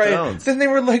were trying, bounced. Then they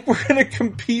were we're gonna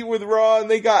compete with Raw, and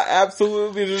they got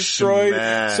absolutely destroyed.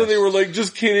 Smashed. So they were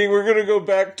just kidding, we're gonna go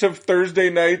back to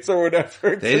Thursday nights or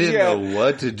whatever. They didn't know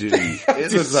what to do.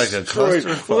 It looked like a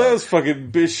clusterfuck. Well, that was fucking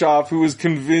Bischoff, who was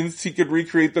convinced he could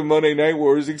recreate the Monday Night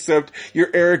Wars, except you're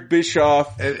Eric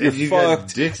Bischoff. You're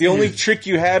fucked. The only trick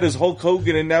you had is Hulk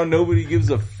Hogan, and now nobody gives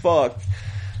a fuck.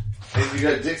 And you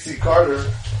got Dixie Carter,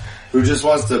 who just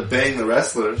wants to bang the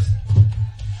wrestlers.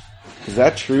 Is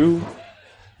that true?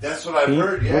 That's what I've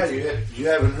heard. Yeah, you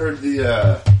haven't heard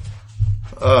the.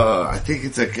 I think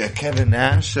it's a Kevin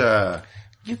Nash.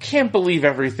 you can't believe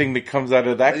everything that comes out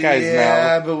of that guy's mouth.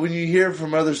 Yeah, but when you hear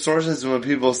from other sources and when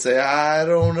people say, I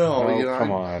don't know, Oh, come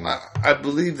on. I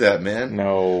believe that, man.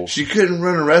 No. She couldn't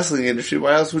run a wrestling industry.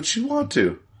 Why else would she want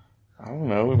to? I don't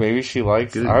know. Maybe she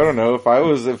likes it. I don't know. If I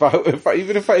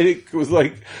even if I was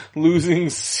like losing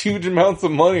huge amounts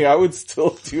of money, I would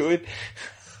still do it.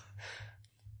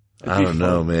 I don't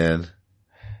know, man.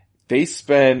 They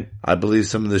spent... I believe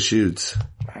some of the shoots.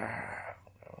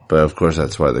 But of course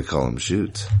that's why they call them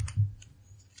shoots.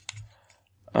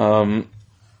 Alright,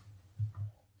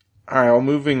 well,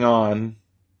 moving on.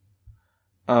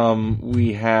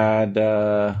 We had,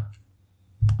 oh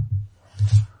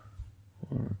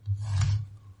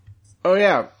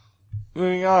yeah.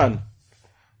 Moving on.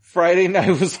 Friday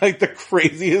night was like the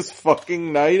craziest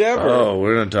fucking night ever. Oh,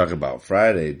 we're gonna talk about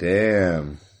Friday.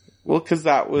 Damn. Well, cause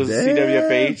that was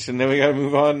CWFH, and then we gotta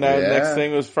move on. Now the next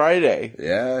thing was Friday.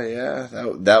 Yeah.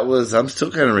 That was, I'm still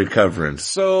kind of recovering.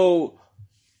 So,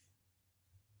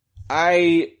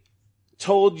 I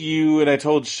told you and I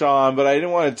told Sean, but I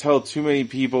didn't want to tell too many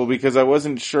people because I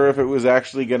wasn't sure if it was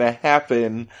actually gonna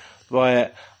happen,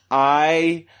 but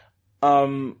I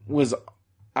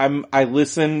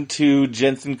listened to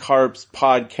Jensen Karp's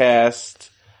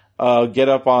podcast, Get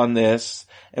Up on This,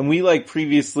 and we like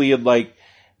previously had like,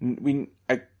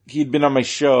 he'd been on my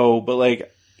show, but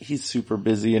like, he's super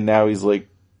busy and now he's like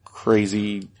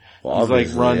crazy. Well, he's like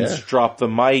runs, Drop the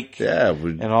Mic,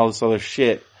 and all this other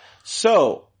shit.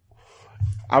 So,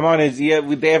 I'm on his,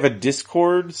 they have a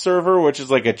Discord server, which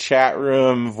is like a chat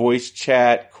room, voice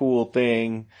chat, cool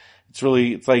thing.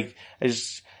 And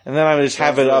then I just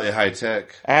have it really up. High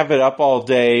tech. I have it up all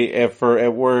day at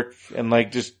work and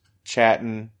like just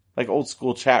chatting, like old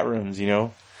school chat rooms, you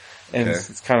know? And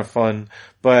it's kind of fun.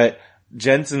 But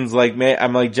Jensen's like, man,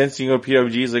 I'm like, Jensen, you go to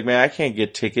PWG? He's like, man, I can't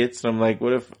get tickets. And I'm like,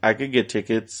 what if I could get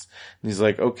tickets? And he's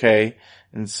like, okay.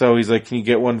 And so he's like, can you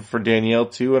get one for Danielle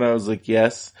too? And I was like,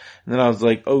 yes. And then I was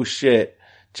like, oh shit,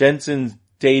 Jensen's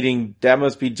dating, that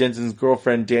must be Jensen's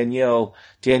girlfriend, Danielle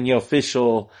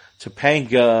Fishel,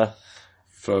 Topanga.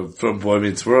 From Boy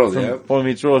Meets World, Boy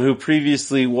Meets World, who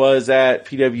previously was at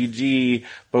PWG,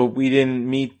 but we didn't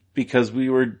meet because we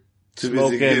were too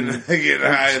busy getting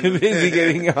high. Too busy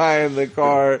getting high in the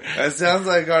car. That sounds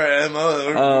like our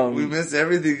MO. We miss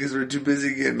everything because we're too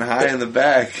busy getting high in the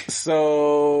back.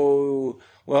 So,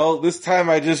 well, this time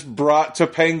I just brought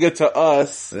Topanga to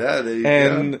us. Yeah, there you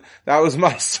and go. That was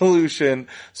my solution.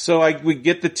 So we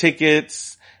get the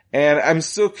tickets. And I'm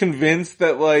still convinced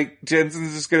that like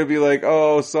Jensen's just gonna be like,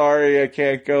 oh, sorry, I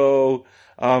can't go.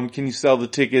 Can you sell the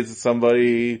tickets to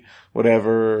somebody?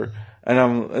 Whatever.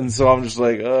 And so I'm just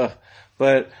like, ugh.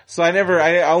 But, so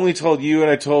I only told you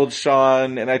and I told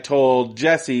Sean and I told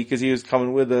Jesse cause he was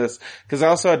coming with us. Cause I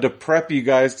also had to prep you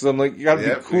guys cause I'm like, you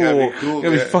gotta be cool. You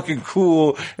gotta be fucking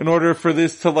cool in order for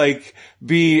this to like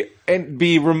be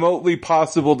remotely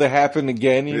possible to happen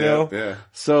again, you know? Yeah.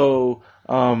 So,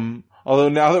 although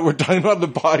now that we're talking about the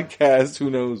podcast, who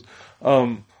knows?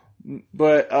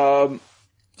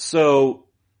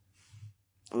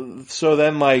 So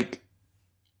then like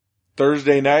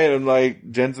Thursday night, I'm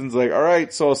like, Jensen's like, all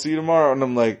right, so I'll see you tomorrow. And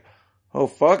I'm like, oh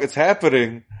fuck, it's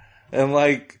happening. And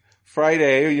like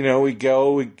Friday, you know, we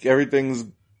go, everything's,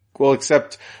 well,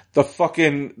 except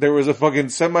there was a fucking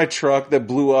semi-truck that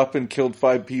blew up and killed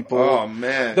 5 people. Oh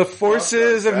man. The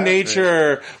forces of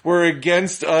nature were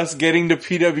against us getting to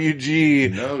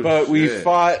PWG, but we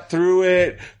fought through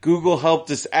it. Google helped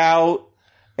us out.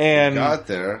 And got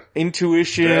there.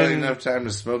 Intuition. Barely enough time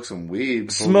to smoke some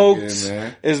weed. Smoked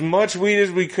as much weed as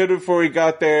we could before we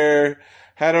got there.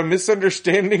 Had a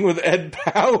misunderstanding with Ed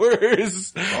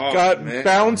Powers. Got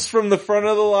bounced from the front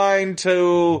of the line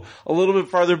to a little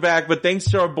bit farther back. But thanks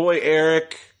to our boy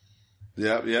Eric.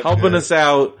 Helping us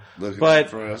out.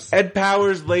 But Ed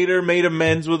Powers later made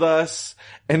amends with us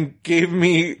and gave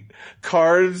me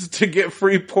cards to get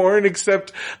free porn,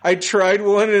 except I tried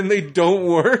one and they don't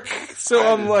work.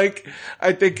 So I'm like,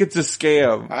 I think it's a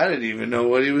scam. I didn't even know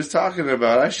what he was talking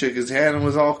about. I shook his hand and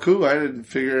was all cool. I didn't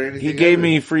figure anything out. He gave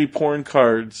me free porn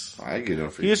cards. I get no free porn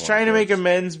cards. He was trying to make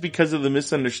amends because of the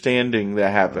misunderstanding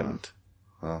that happened.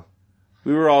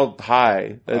 We were all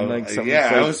high. And I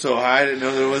was so high I didn't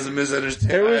know there was a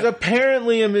misunderstanding. There was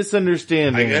apparently a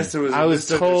misunderstanding. I guess there was I was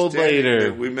told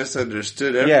later. We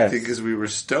misunderstood everything because we were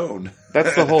stoned.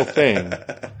 That's the whole thing.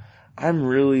 I'm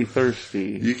really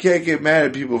thirsty. You can't get mad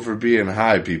at people for being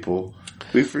high, people.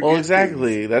 We forget. Well,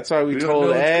 exactly. That's why we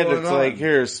told Ed, it's like,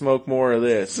 here, smoke more of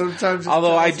this. Sometimes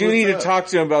although I do need to talk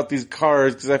to him about these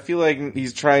cars because I feel like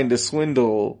he's trying to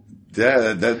swindle.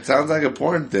 Yeah, that sounds like a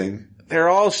porn thing. They're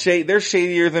all they're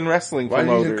shadier than wrestling Why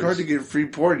promoters. do you need a card to get free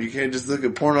porn? You can't just look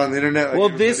at porn on the internet like well,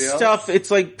 this else? stuff, it's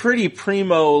like pretty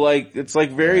primo, like, it's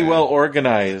like very well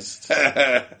organized.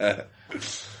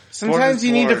 Sometimes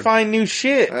you need to find new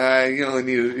shit. You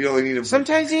only need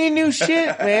Sometimes you need new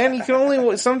shit, man. You can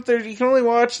only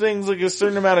watch things like a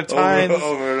certain amount of times.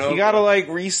 Over and over. You gotta like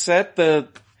reset and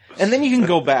then you can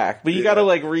go back, but you gotta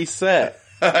like reset.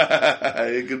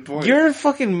 Good point. You're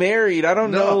fucking married. I don't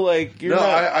know, like, you're not...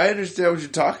 I understand what you're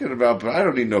talking about, but I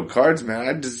don't need no cards, man.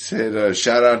 I just said,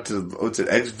 shout out to,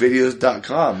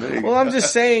 xvideos.com. Well, I'm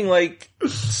just saying, like,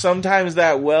 sometimes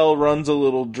that well runs a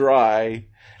little dry.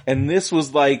 And this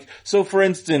was like, so for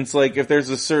instance, like, if there's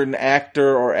a certain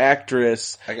actor or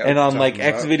actress, and on like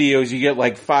X videos you get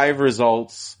like 5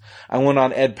 results. I went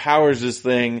on Ed Powers'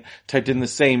 thing, typed in the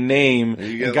same name,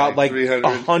 and got like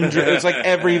 100. It's like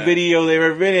every video they've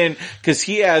ever been in, cause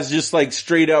he has just like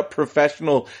straight up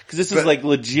professional, cause this is like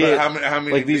legit. How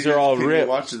many like these are all ripped.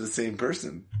 Watch the same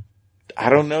person? I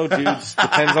don't know, dude. It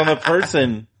depends on the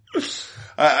person.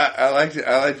 I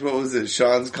liked what was it?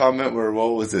 Sean's comment where,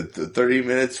 what was it? 30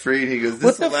 minutes free. And he goes,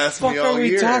 "This will last me all year." What the fuck are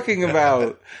we talking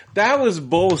about? That was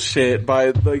bullshit.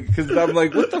 Because I'm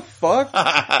like, what the fuck?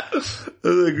 That was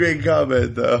a great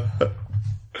comment, though.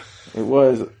 It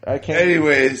was. I can't.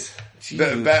 Anyways,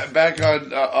 back on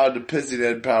the pissing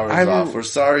Ed Powers off. We're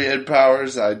sorry, Ed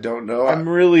Powers. I don't know. I'm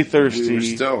really thirsty. We were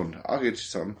stoned. I'll get you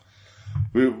some.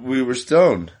 We were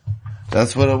stoned.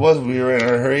 That's what it was. We were in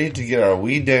a hurry to get our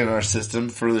weed in our system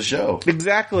for the show.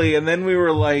 Exactly. And then we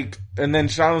were like, and then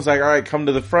Sean was like, all right, come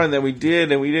to the front. Then we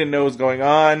did, and we didn't know what was going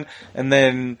on. And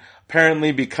then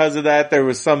apparently because of that, there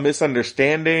was some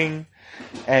misunderstanding.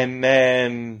 And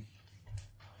then,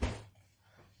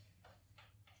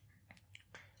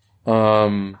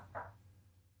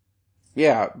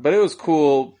 yeah, but it was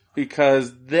cool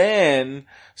because then,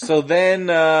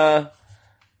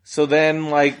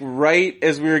 like, right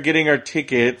as we were getting our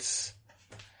tickets,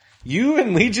 you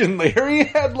and Legion Larry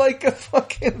had, like, a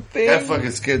fucking thing. That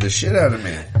fucking scared the shit out of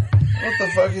me. What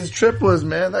the fuck his trip was,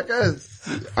 man? That guy's...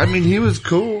 I mean, he was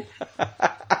cool.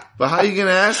 But how you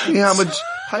gonna ask me how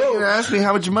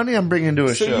much money I'm bringing to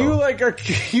a show? So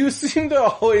you seem to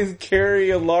always carry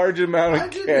a large amount of cash. I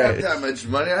didn't have that much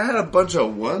money. I had a bunch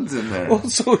of ones in there. Well,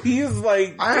 so he's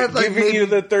like, giving you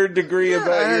the third degree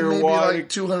about your wallet. I had maybe like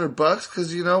 $200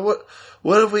 cause you know what?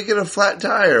 What if we get a flat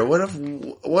tire? What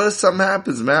if something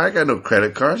happens, man? I got no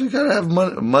credit cards. You gotta have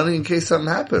money in case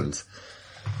something happens.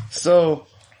 So,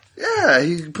 yeah,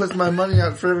 he puts my money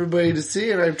out for everybody to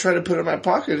see, and I try to put it in my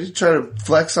pocket. He try to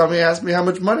flex on me, ask me how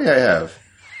much money I have.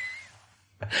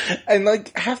 And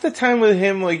like half the time with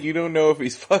him, like you don't know if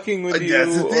he's fucking with you.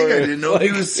 That's the thing. Or, I didn't know if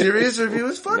he was serious or if he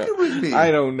was fucking with me. I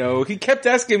don't know. He kept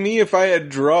asking me if I had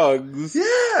drugs.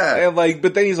 Yeah. And like,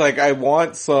 but then he's like, I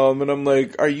want some, and I'm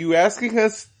like, are you asking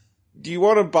us? Do you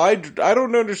want to buy? I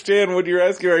don't understand what you're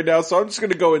asking right now, so I'm just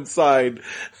gonna go inside.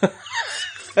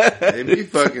 Made me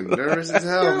fucking nervous as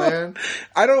hell, man.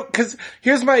 I don't, cause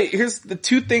here's the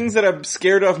 2 things that I'm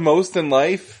scared of most in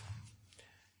life.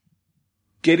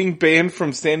 Getting banned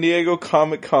from San Diego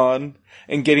Comic-Con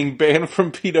and getting banned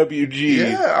from PWG.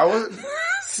 Yeah, I was.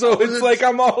 So it's like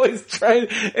I'm always trying,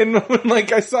 and when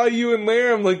like I saw you and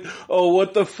Larry, I'm like, oh,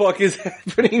 what the fuck is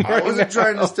happening right now? I wasn't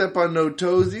trying to step on no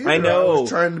toes either. I know. I was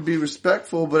trying to be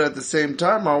respectful, but at the same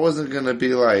time, I wasn't gonna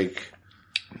be like,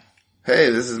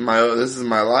 hey, this is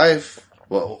my life.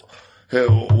 Well, hey,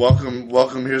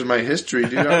 welcome, here's my history,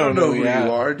 dude. I don't know who you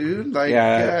are, dude. Like,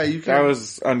 yeah, you can. That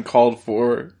was uncalled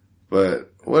for.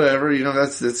 But whatever, you know,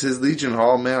 that's his Legion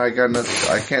Hall, man. I got nothing.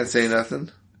 I can't say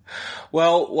nothing.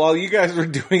 Well, while you guys were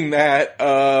doing that,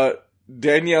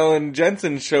 Danielle and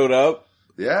Jensen showed up.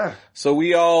 Yeah. So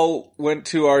we all went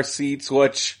to our seats,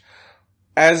 which,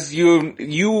 as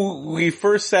we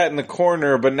first sat in the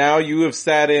corner, but now you have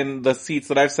sat in the seats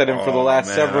that I've sat in for the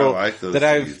last several, I like those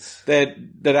seats.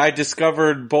 that I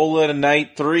discovered Bola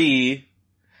Night 3,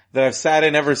 that I've sat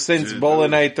in ever since Bola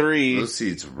Night 3. Those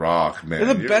seats rock, man.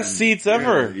 They're the best seats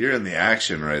ever. You're in the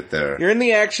action right there. You're in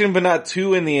the action, but not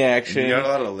too in the action. You got a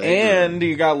lot of leg room. And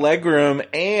you got leg room,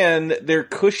 and they're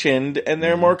cushioned, and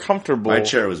they're more comfortable. My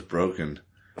chair was broken.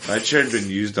 My chair had been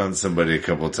used on somebody a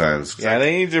couple times. Yeah,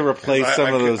 they need to replace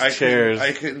some of those chairs.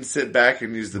 I couldn't sit back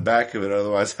and use the back of it,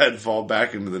 otherwise I'd fall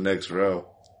back into the next row.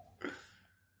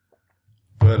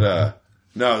 But,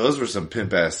 no, those were some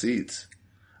pimp-ass seats.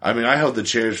 I mean, I held the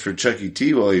chairs for Chuck E.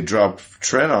 T while he dropped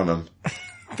Trent on them.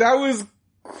 That was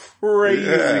crazy.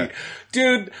 Yeah.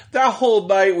 Dude, that whole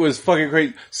night was fucking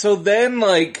crazy. So then,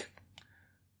 like,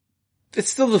 it's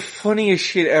still the funniest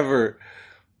shit ever.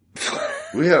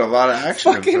 We had a lot of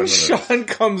action. Fucking Sean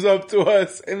comes up to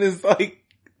us and is like,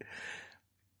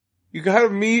 you gotta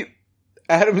meet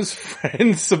Adam's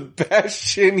friend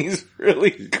Sebastian. He's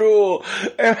really cool.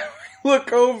 And I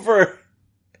look over,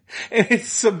 and it's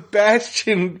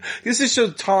Sebastian. This is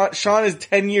Sean is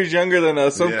 10 years younger than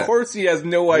us, so of course he has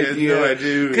no idea. He has no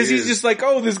idea. Because he's just like,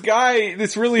 oh, this guy,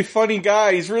 this really funny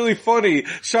guy, he's really funny.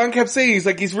 Sean kept saying,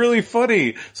 he's really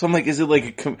funny. So I'm like, is it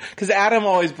like because Adam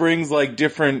always brings like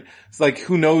different, it's like,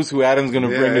 who knows who Adam's gonna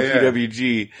bring to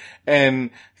PWG. And,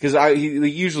 cause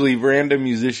usually random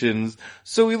musicians.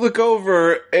 So we look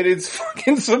over and it's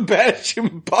fucking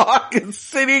Sebastian Bach is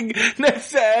sitting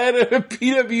next to Adam at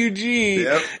PWG.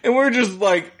 Yep. And we're just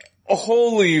like,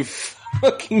 holy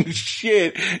fucking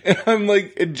shit. And I'm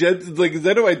like, and Jensen's like, is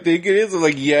that who I think it is? I'm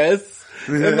like, yes.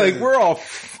 And like, we're all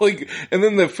like, and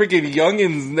then the freaking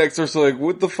youngins next to us are like,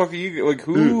 what the fuck are you, like,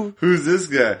 who's this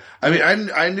guy? I mean,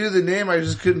 I knew the name, I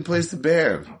just couldn't place the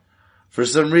band. For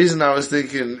some reason I was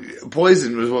thinking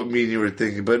Poison was what me and you were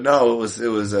thinking, but no, it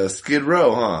was Skid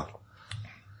Row, huh?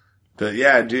 But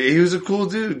yeah, dude, he was a cool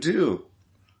dude too.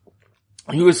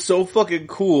 He was so fucking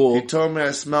cool. He told me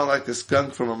I smelled like a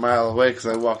skunk from a mile away because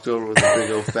I walked over with a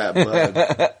big old fat bud.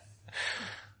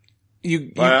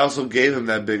 But I also gave him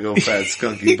that big old fat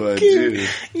skunky bud too.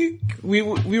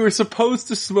 We were supposed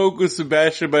to smoke with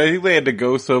Sebastian, but I think they had to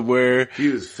go somewhere. He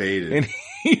was faded. And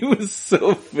he was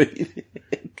so faded.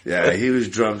 Yeah, he was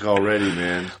drunk already,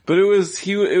 man. But it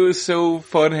was so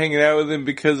fun hanging out with him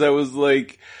because I was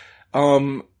like,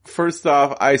 first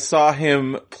off, I saw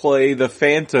him play the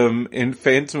Phantom in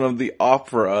Phantom of the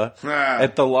Opera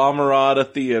at the La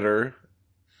Mirada Theater.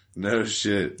 No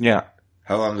shit. Yeah.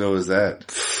 How long ago was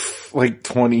that? Like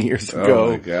 20 years ago.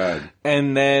 Oh my god.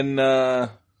 And then, and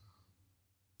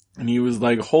he was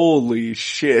like, holy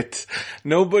shit.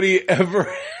 Nobody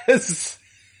ever has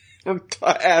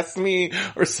asked me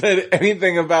or said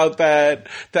anything about that.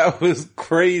 That was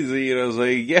crazy. And I was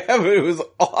like, yeah, but it was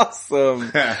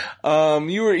awesome. Cause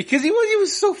he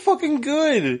was so fucking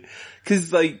good.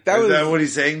 Cause like, Is that what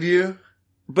he's saying to you?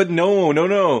 But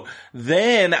no.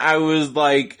 Then I was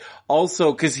like,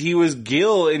 also, cause he was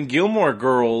Gil in Gilmore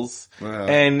Girls. Wow.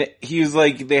 And he was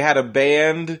like, they had a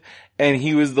band and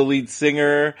he was the lead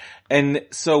singer. And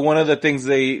so one of the things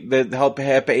the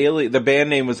band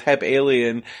name was Hep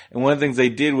Alien. And one of the things they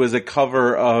did was a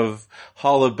cover of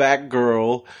Holla Back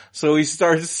Girl. So he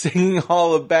started singing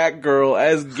Holla Back Girl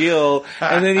as Gil.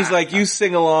 And then he's like, you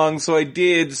sing along. So I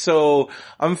did. So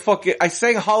I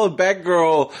sang Holla Back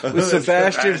Girl with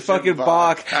Sebastian fucking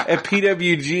Bach at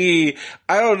PWG.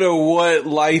 I don't know what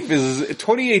life is.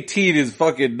 2018 is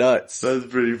fucking nuts. That's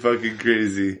pretty fucking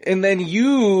crazy. And then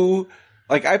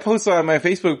like, I posted on my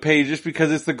Facebook page just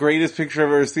because it's the greatest picture I've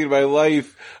ever seen in my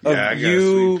life of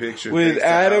you with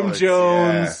Adam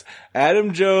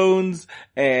Jones,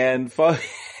 and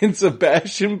fucking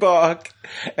Sebastian Bach,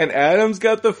 and Adam's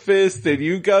got the fist and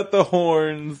you got the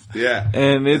horns. Yeah.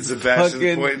 And it's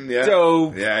fucking pointing,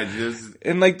 dope. Yeah,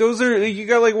 and like you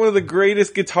got like one of the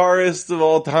greatest guitarists of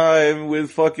all time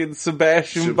with fucking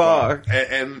Sebastian Bach.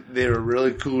 And they were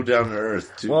really cool down to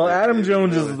earth too. Well, Adam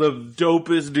Jones is the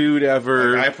dopest dude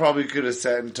ever. Like, I probably could have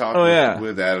sat and talked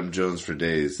with Adam Jones for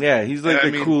days. Yeah, he's like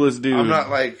the coolest dude. I'm not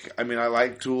like, I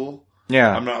like Tool.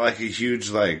 Yeah. I'm not like a huge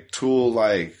like Tool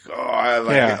like,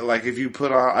 like if you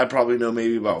put on, I probably know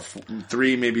maybe about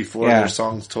 3, maybe 4 of their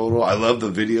songs total. I love the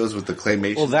videos with the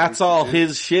claymation. Well, that's all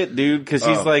his shit, dude, cause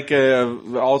he's like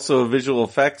also a visual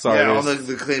effects artist. Yeah, all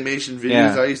the claymation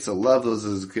videos. I used to love those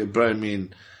as a kid, but I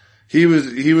mean, he was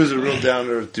a real down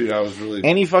to earth dude. I was really,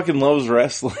 and he fucking loves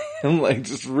wrestling. Like,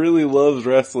 just really loves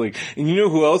wrestling. And you know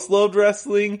who else loved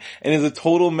wrestling and is a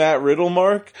total Matt Riddle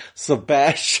mark?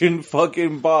 Sebastian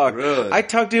fucking Bach. Really? I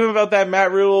talked to him about that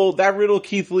Riddle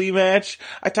Keith Lee match.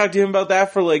 I talked to him about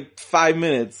that for like 5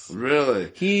 minutes.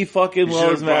 Really? He fucking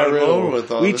loves Matt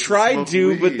Riddle. We tried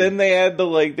to, but then they had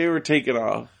to they were taken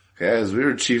off. Guys, we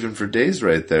were chiefing for days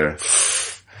right there.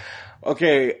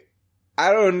 Okay.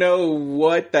 I don't know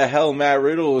what the hell Matt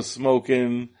Riddle was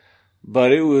smoking,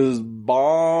 but it was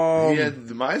bomb. He had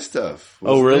my stuff.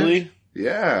 Oh, really? It?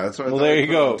 Yeah, that's what I thought. Well, there you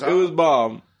go. It was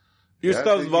bomb. Your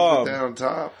stuff's bomb. That on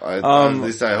top. At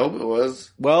least I hope it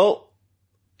was. Well,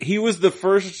 he was the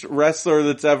first wrestler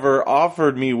that's ever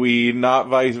offered me weed, not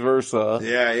vice versa.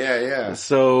 Yeah.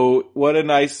 So what a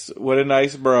nice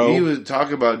bro. He was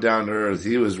talking about down to earth.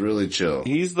 He was really chill.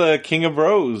 He's the king of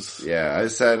bros. Yeah, I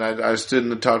sat and I stood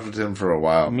and talked with him for a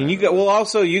while. I mean, you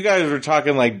guys were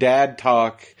talking like dad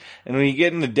talk, and when you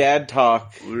get into dad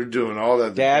talk, we were doing all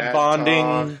that dad bonding.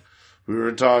 Talk. We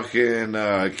were talking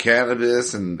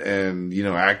cannabis and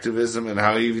activism and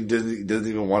how he even doesn't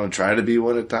even want to try to be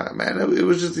one at a time. Man, it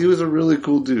was just, he was a really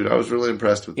cool dude. I was really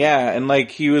impressed with him. Yeah, and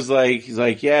like he's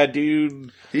like, yeah,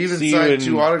 dude. He even signed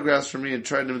 2 autographs for me and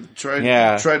tried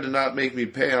to not make me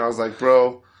pay. And I was like,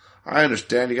 bro, I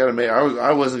understand. You got to make.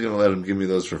 I wasn't gonna let him give me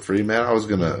those for free, man. I was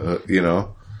gonna,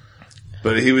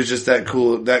 But he was just that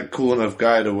cool enough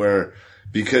guy to where.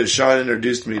 Because Sean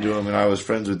introduced me to him and I was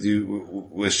friends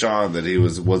with Sean that he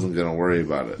wasn't gonna worry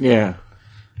about it. Yeah.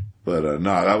 But,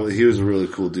 he was a really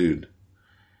cool dude.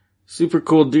 Super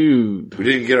cool dude. We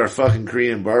didn't get our fucking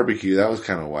Korean barbecue. That was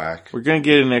kinda whack. We're gonna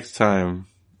get it next time.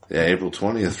 Yeah, April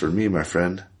 20th for me, my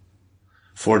friend.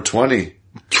 420.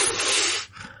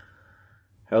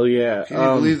 Hell yeah. Can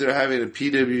you believe they're having a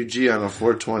PWG on a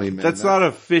 420, man? That's not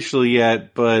official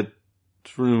yet, but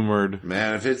it's rumored.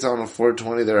 Man, if it's on a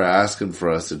 420, they're asking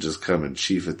for us to just come and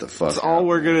chief it the fuck That's all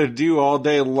we're gonna do all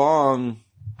day long.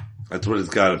 That's what it's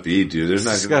gotta be, dude. There's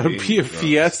not gonna be a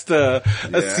fiesta.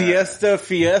 Yeah. A siesta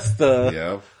fiesta.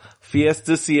 Yep.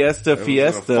 Fiesta, siesta,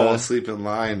 fiesta. Fall asleep in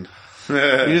line. We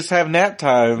just have nap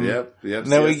time. Yep. And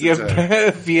then we give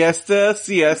fiesta,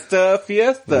 siesta,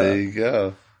 fiesta. There you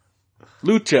go.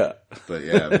 Lucha. But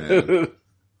yeah, man.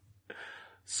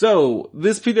 So,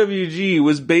 this PWG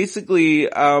was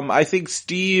basically, I think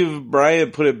Steve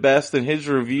Bryant put it best in his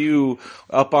review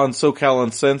up on SoCal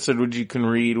Uncensored, which you can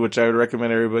read, which I would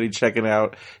recommend everybody checking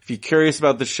out. If you're curious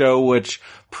about the show, which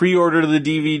pre-order the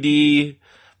DVD,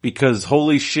 because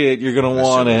holy shit, you're gonna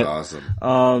want it.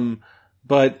 Awesome.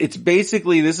 But it's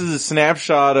basically, this is a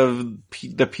snapshot of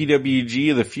the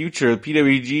PWG of the future, the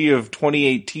PWG of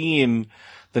 2018,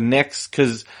 the next,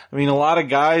 cause, I mean, a lot of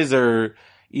guys are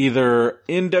either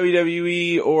in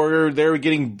WWE or they're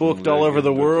getting booked all over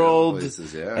the world.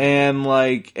 Places, yeah.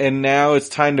 And now it's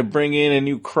time to bring in a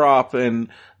new crop. And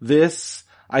this,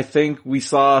 I think we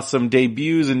saw some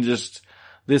debuts and just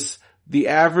this, the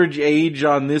average age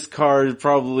on this card is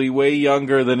probably way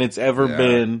younger than it's ever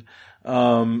been.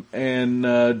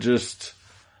 Just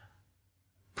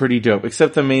pretty dope.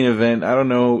 Except the main event. I don't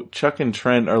know. Chuck and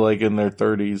Trent are like in their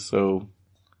 30s, so.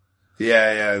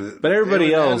 Yeah. But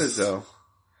everybody else.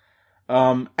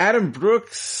 Adam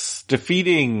Brooks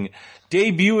debuting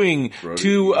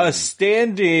to a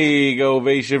standing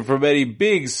ovation from Eddie.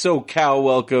 Big SoCal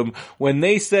welcome. When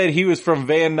they said he was from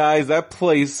Van Nuys,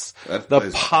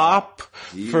 the pop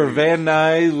for Van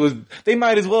Nuys was, they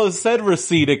might as well have said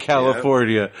Reseda,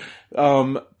 California.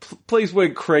 Place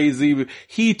went crazy.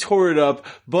 He tore it up,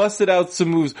 busted out some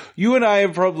moves. You and I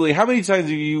have probably, how many times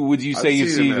would you say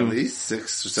you've seen him? At least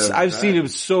 6 or 7 I've seen him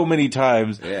so many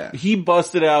times. Yeah. He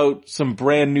busted out some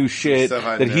brand new shit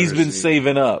that he's been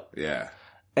saving up. Yeah.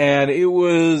 And it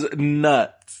was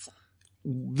nuts.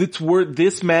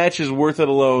 This match is worth it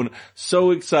alone.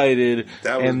 So excited.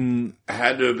 Had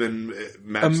to have been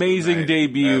amazing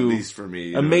debut. At least for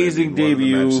me. Amazing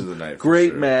debut.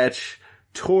 Great match.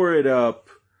 Tore it up.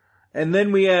 And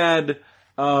then we had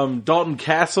Dalton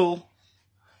Castle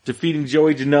defeating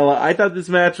Joey Janela. I thought this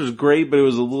match was great, but it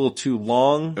was a little too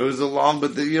long. It was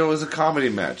it was a comedy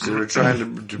match. They were trying to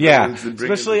bring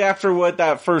especially after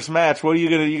that first match. What are you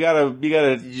gonna? You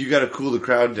gotta cool the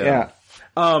crowd down.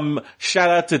 Yeah. Shout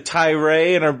out to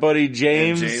Tyree and our buddy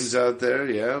James. And James out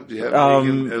there, yeah.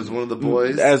 As one of the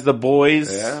boys. As the boys.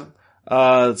 Yeah.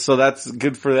 So that's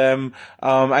good for them.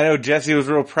 I know Jesse was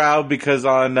real proud because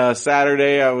on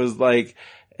Saturday I was like,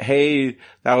 hey,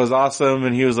 that was awesome.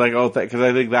 And he was like, cause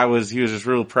I think he was just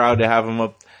real proud to have him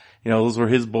up. Those were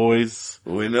his boys.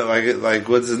 We know, like,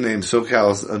 what's his name?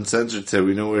 SoCal Uncensored said,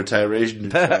 we know where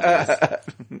Tyration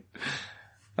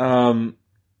is.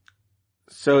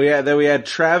 So yeah, then we had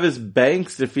Travis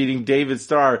Banks defeating David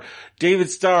Starr. David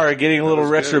Starr getting a little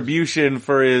retribution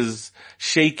for his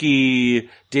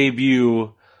shaky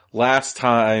debut last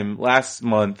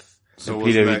month. So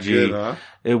wasn't that good, huh?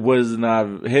 It was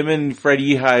not. Him and Fred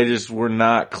Yehai just were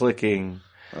not clicking.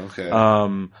 Okay.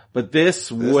 But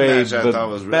this match I thought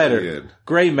was better. Really good.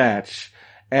 Great match.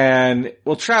 And,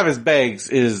 Travis Banks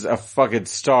is a fucking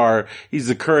star. He's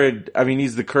the current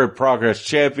Progress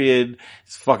champion.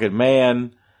 He's a fucking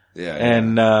man. Yeah.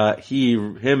 And,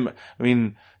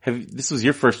 this was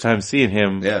your first time seeing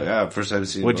him. Yeah, first time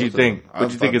seeing him. What'd you think?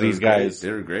 What'd you think of these guys?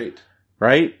 They were great.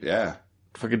 Right? Yeah.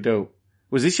 Fucking dope.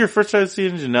 Was this your first time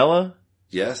seeing Janela?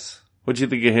 Yes. What'd you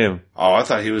think of him? Oh, I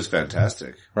thought he was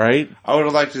fantastic. Right? I would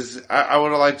have liked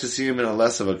to see him in a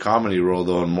less of a comedy role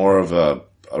though, and more of a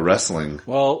wrestling.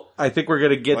 Well, I think we're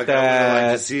gonna get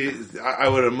that. I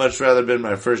would have much rather been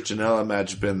my first Janela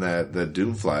match been the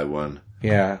Doomfly one.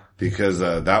 Yeah. Because,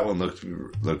 that one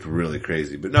looked really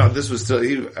crazy. But no, this was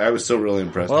still, I was still really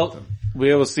impressed with him.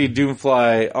 We will see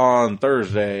Doomfly on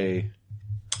Thursday.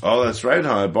 Oh, that's right,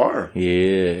 huh? At bar.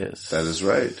 Yes. That is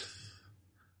right.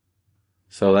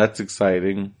 So that's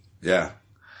exciting. Yeah.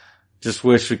 Just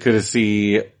wish we could have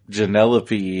seen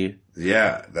Janelope.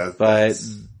 Yeah. But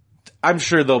I'm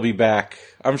sure they'll be back.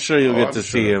 I'm sure you'll get to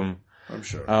see him. I'm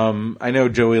sure. I know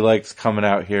Joey likes coming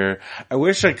out here. I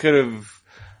wish I could have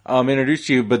introduced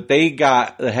you, but they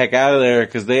got the heck out of there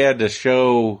because they had to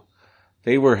show.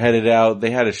 They were headed out.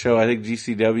 They had a show, I think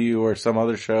GCW or some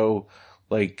other show,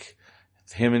 like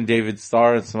him and David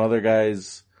Starr and some other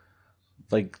guys,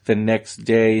 like the next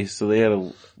day. So they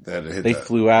had they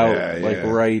flew out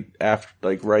right after,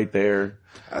 like right there.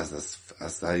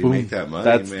 That's how you make that money.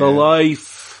 That's man. the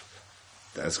life.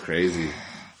 That's crazy.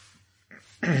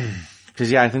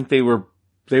 Cause I think they were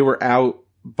out.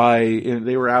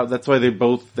 That's why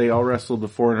they all wrestled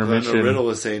before intermission. Riddle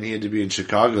was saying he had to be in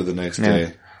Chicago the next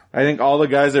day. I think all the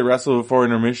guys that wrestled before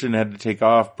intermission had to take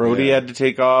off. Brody had to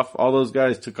take off. All those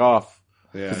guys took off.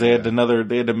 Cause they had to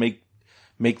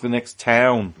make the next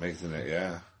town.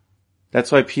 That's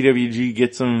why PWG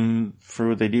gets them for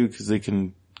what they do, cause they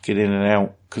can get in and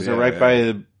out. Cause they're right by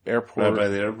the airport. Right by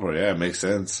the airport. Yeah, it makes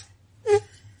sense.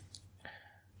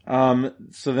 So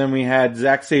then we had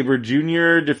Zack Sabre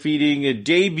Jr. defeating a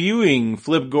debuting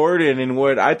Flip Gordon in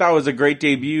what I thought was a great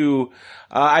debut.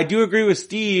 I do agree with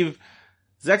Steve.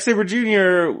 Zack Sabre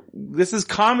Jr., this is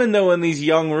common though in these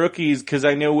young rookies, cause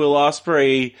I know Will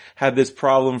Ospreay had this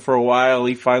problem for a while.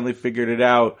 He finally figured it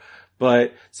out.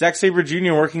 But Zack Sabre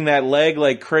Jr. working that leg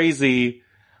like crazy.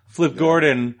 Flip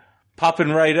Gordon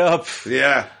popping right up.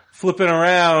 Yeah. Flipping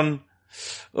around.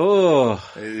 Oh.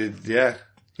 Yeah.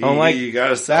 You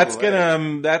gotta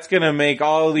that's gonna make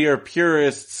all your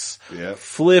purists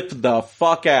flip the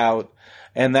fuck out.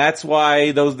 And that's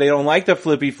why they don't like the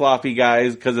flippy floppy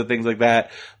guys because of things like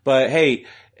that. But hey,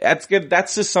 that's good.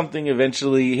 That's just something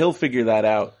eventually he'll figure that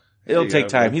out. It'll take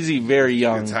time. He's very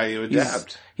young. That's how you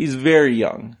adapt. He's very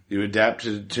young. You adapt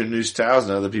to new styles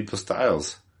and other people's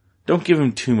styles. Don't give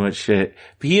him too much shit.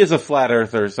 But he is a flat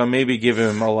earther, so maybe give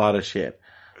him a lot of shit.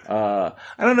 I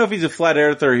don't know if he's a flat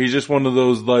earther. He's just one of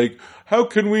those like, how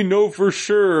can we know for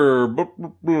sure?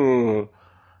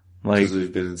 Like, because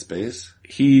we've been in space.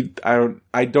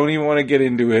 I don't even want to get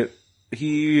into it.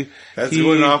 That's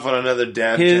going off on another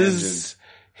damn tangent.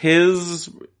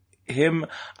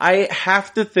 I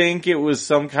have to think it was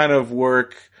some kind of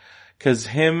work, cause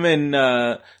him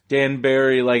and, Dan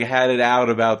Barry like had it out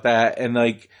about that, and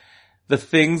like, the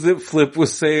things that Flip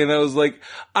was saying, I was like,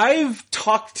 I've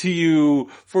talked to you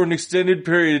for an extended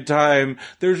period of time.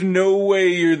 There's no way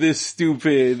you're this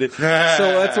stupid. So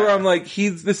that's where I'm like,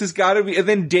 this has gotta be, and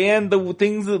then Dan, the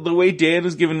way Dan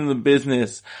was giving him the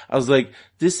business, I was like,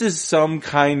 this is some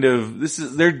kind of,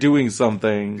 they're doing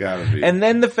something. Gotta be. And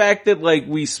then the fact that like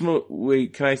we smoke,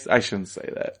 I shouldn't say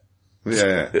that.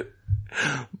 Yeah.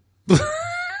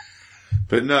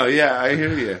 But no, I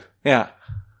hear you. Yeah.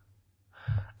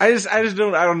 I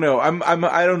don't know.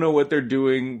 I don't know what they're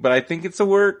doing, but I think it's a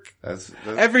work.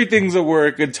 Everything's a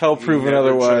work until proven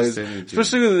otherwise.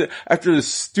 Especially after the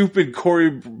stupid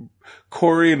Corey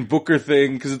and Booker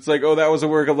thing, cause it's like, oh, that was a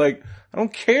work. I'm like, I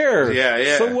don't care.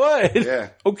 Yeah. So what? Yeah.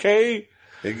 Okay.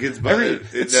 It gets better.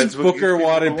 It's just Booker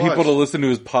wanted people to listen to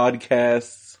his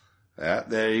podcasts. Yeah,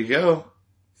 there you go.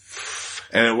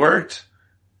 And it worked.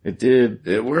 It did.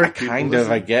 It worked. Kind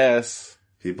of, I guess.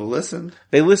 People listened.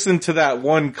 They listened to that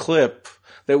one clip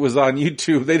that was on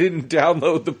YouTube. They didn't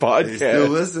download the podcast. They still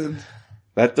listened.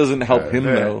 That doesn't help him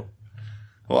though.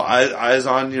 Well, eyes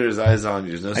on you is eyes on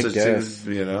you. There's no such thing as,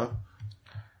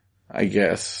 I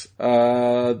guess.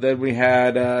 Then we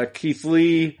had, Keith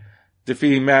Lee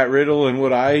defeating Matt Riddle in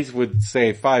what I would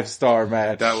say 5-star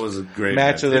match. That was a great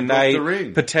match of the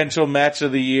night. Potential match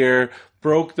of the year.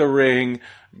 Broke the ring.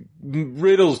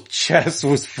 Riddle's chest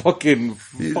was fucking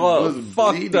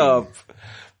fucked up.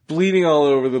 Bleeding all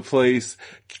over the place.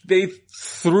 There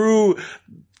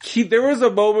was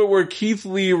a moment where Keith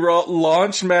Lee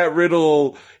launched Matt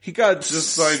Riddle. He got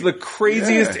just like the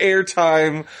craziest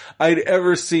airtime I'd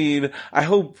ever seen. I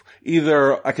hope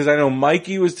cause I know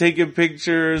Mikey was taking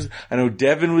pictures. I know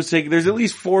Devin was there's at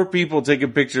least 4 people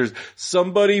taking pictures.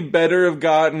 Somebody better have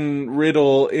gotten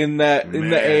Riddle in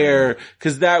the air,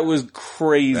 cause that was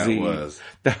crazy.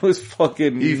 That was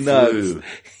fucking nuts.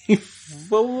 He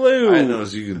flew. I know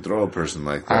you can throw a person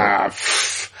like that.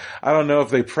 I don't know if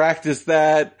they practice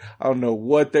that. I don't know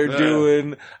what they're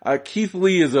doing. Keith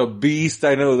Lee is a beast.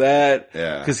 I know that.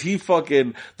 Yeah. Cause he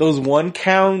those 1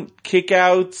 count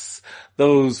kickouts,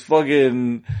 those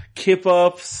fucking kip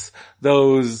ups,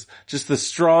 just the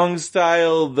strong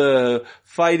style, the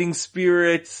fighting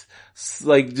spirit,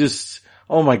 like just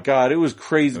Oh my god, it was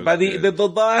crazy. Was By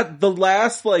the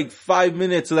last like 5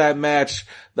 minutes of that match,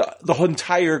 the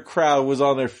entire crowd was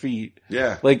on their feet.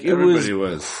 Yeah. Like it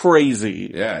was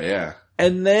crazy. Yeah.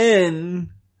 And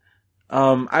then,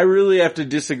 I really have to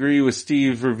disagree with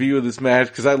Steve's review of this match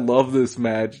because I love this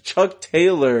match. Chuck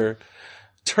Taylor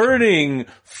turning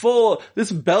full, this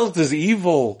belt is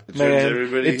evil,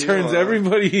 man. It turns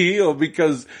everybody heel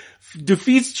because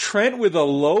defeats Trent with a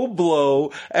low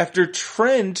blow after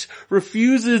Trent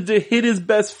refuses to hit his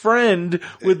best friend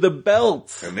with the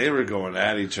belt. And they were going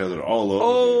at each other all over.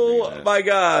 Oh my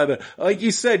god. Like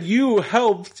you said, you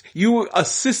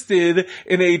assisted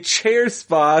in a chair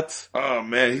spot. Oh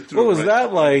man, what was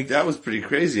that like? That was pretty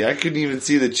crazy. I couldn't even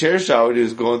see the chair shot when he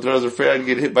was going through. I was afraid I'd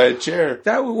get hit by a chair.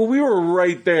 We were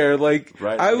right there. Like,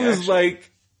 I was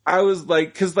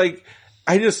like, cause like,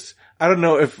 I don't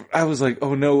know if I was like,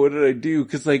 oh no, what did I do?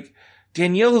 Cause like,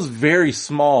 Danielle is very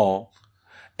small.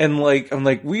 And like, I'm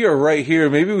like, we are right here.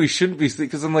 Maybe we shouldn't be,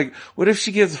 cause I'm like, what if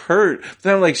she gets hurt? But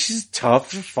then I'm like, she's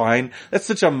tough, she's fine. That's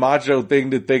such a macho thing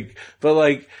to think.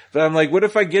 But I'm like, what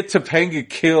if I get Topanga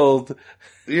killed?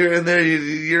 You're in there,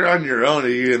 you're on your own, are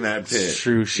you in that pit? It's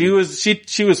true. She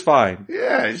was fine.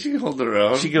 Yeah, she can hold her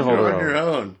own. She can hold her own. On your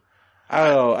own. I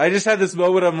don't know. I just had this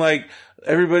moment. I'm like,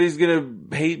 everybody's gonna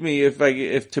hate me if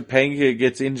Topanga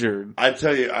gets injured. I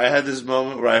tell you, I had this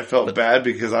moment where I felt bad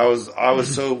because I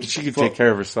was so she could take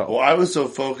care of herself. Well, I was so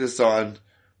focused on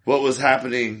what was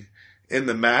happening in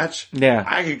the match. Yeah,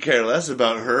 I could care less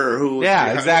about her or who was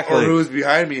exactly, or who was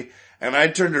behind me. And I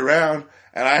turned around.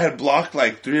 And I had blocked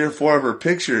like 3 or 4 of her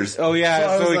pictures. Oh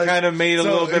yeah, so it kind of made a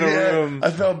little bit of room. I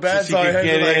felt bad, so I had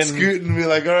to like scoot and be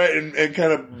like, alright, and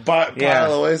kind of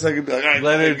pile away so I could be like, alright,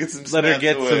 let her get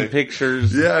some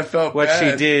pictures. Yeah, I felt what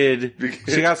bad. She did.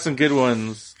 She got some good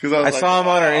ones. I saw them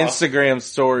on her Instagram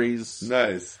stories.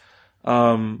 Nice.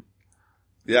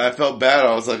 Yeah, I felt bad.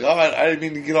 I was like, oh, I didn't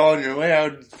mean to get all in your way.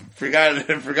 I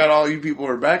forgot all you people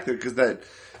were back there because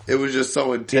it was just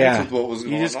so intense with what was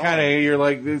going on. You just you're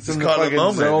like, it's in the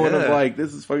fucking zone of like,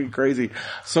 this is fucking crazy.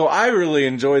 So I really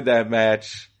enjoyed that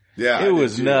match. Yeah. It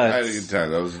was nuts. I had a good time.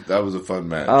 That was a fun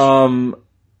match. God,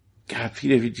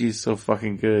 PWG is so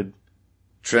fucking good.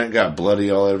 Trent got bloody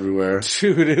all everywhere.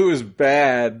 Dude, it was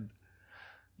bad.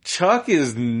 Chuck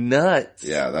is nuts.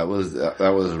 Yeah, that was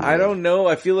really... I don't know.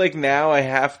 I feel like now I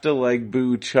have to like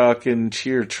boo Chuck and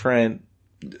cheer Trent.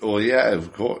 Well, yeah,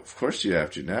 of course you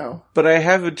have to now. But I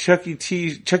have a Chuck E.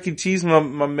 Cheese. Chuck E. Cheese, my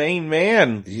main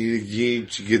man. He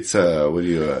gets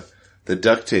the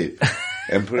duct tape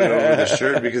and put it over the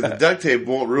shirt because the duct tape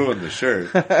won't ruin the shirt.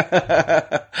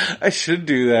 I should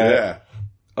do that. Yeah.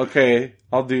 Okay,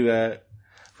 I'll do that.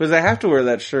 Because I have to wear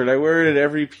that shirt. I wear it at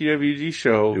every PWG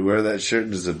show. You wear that shirt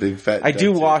and there's a big fat... I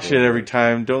do wash it every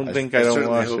time. Don't think I don't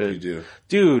wash it. I hope you do.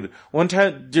 Dude, one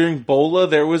time during Bola,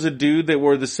 there was a dude that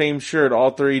wore the same shirt all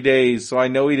 3 days, so I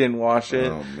know he didn't wash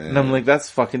it. Oh, man. And I'm like,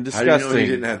 that's fucking disgusting. How do you know he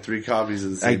didn't have 3 copies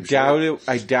of the same shirt?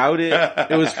 I doubt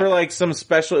it. It was for like some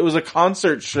special... It was a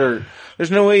concert shirt. There's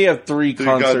no way you have 3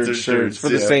 concert shirts for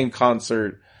the same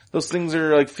concert. Those things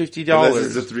are like $50. Unless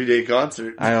it's a 3-day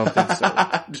concert. I don't think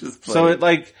so. Just so it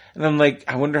like, and I'm like,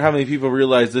 I wonder how many people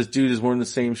realize this dude is wearing the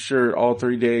same shirt all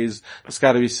 3 days. It's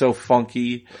gotta be so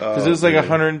funky. Cause it was like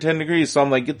 110 degrees. So I'm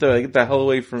like, get the hell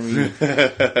away from me.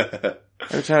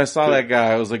 Every time I saw that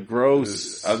guy, I was like,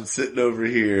 gross. I'm sitting over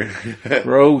here.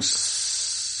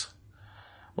 Gross.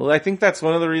 Well, I think that's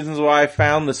one of the reasons why I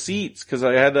found the seats. Cause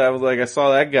I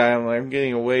saw that guy. I'm like, I'm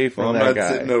getting away from that guy. I'm not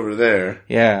sitting over there.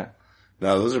 Yeah.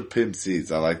 No, those are pimp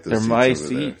seats. I like those. They're my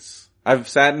seats. I've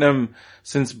sat in them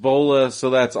since Bola,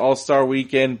 so that's All-Star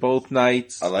Weekend, both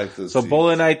nights. I like those seats.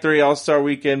 Bola Night 3, All-Star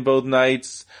Weekend, both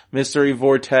nights, Mystery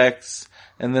Vortex,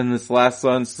 and then this last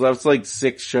one. So that's like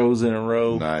 6 shows in a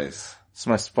row. Nice. It's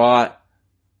my spot.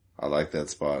 I like that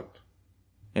spot.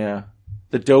 Yeah.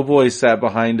 The Doughboys sat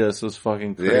behind us. It was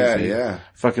fucking crazy. Yeah.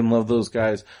 Fucking love those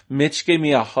guys. Mitch gave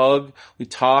me a hug. We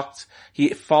talked.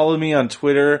 He followed me on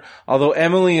Twitter. Although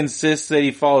Emily insists that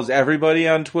he follows everybody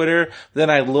on Twitter. Then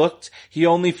I looked. He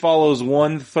only follows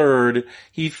 1/3.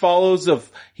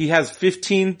 He has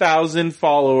 15,000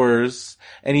 followers.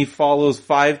 And he follows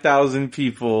 5,000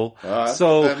 people.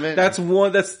 So that's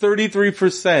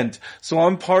 33%. So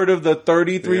I'm part of the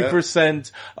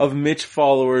 33% of Mitch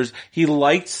followers. He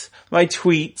liked my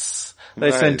tweets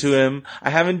that I sent to him. I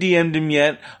haven't DM'd him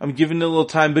yet. I'm giving it a little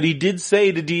time, but he did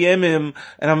say to DM him,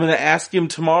 and I'm going to ask him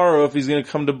tomorrow if he's going to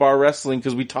come to Bar Wrestling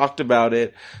because we talked about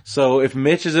it. So if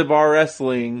Mitch is at Bar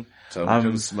Wrestling,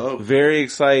 I'm very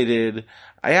excited.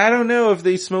 I don't know if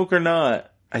they smoke or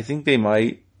not. I think they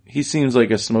might. He seems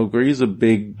like a smoker. He's a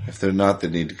big... If they're not, they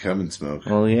need to come and smoke.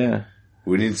 Well, yeah.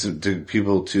 We need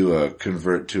people to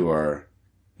convert to our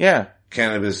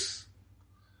cannabis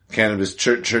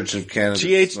church of cannabis.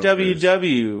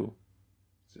 GHWW.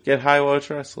 Get High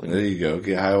Watch Wrestling. There you go.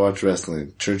 Get High Watch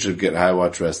Wrestling. Church of Get High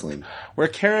Watch Wrestling. We're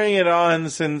carrying it on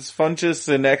since Funchess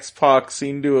and X-Pac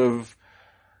seem to have,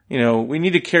 we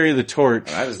need to carry the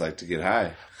torch. I just like to get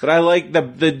high. But I like I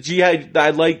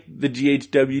like the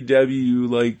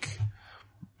GHWW,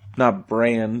 not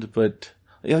brand, but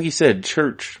like you said,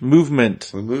 church,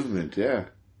 movement. The movement, yeah.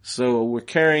 So we're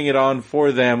carrying it on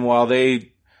for them while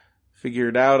they figure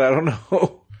it out. I don't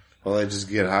know. Well, I just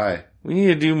get high. We need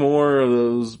to do more of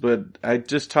those, but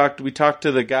we talked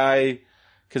to the guy,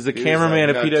 cause the cameraman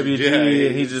at PWG,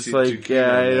 and he's just like,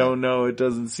 I don't know, it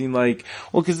doesn't seem like,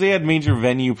 cause they had major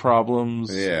venue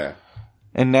problems. Yeah.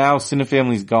 And now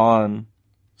Cinefamily's gone.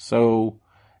 So,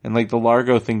 and the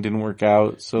Largo thing didn't work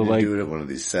out, so do it at one of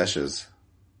these sessions.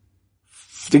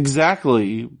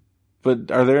 Exactly.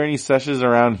 But are there any sessions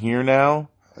around here now?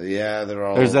 Yeah, they're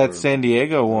all There's that San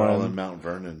Diego one. They're all in Mount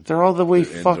Vernon. They're all the way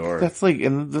fuck. Indoor. That's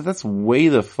and that's way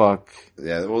the fuck.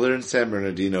 Yeah, well, they're in San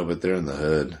Bernardino, but they're in the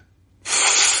hood.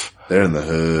 They're in the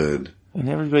hood. And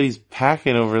everybody's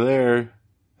packing over there.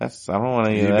 I don't want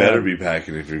any of that. You better be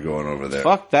packing if you're going over there.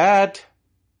 Fuck that.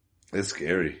 It's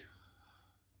scary.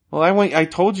 Well, I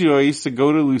told you I used to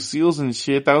go to Lucille's and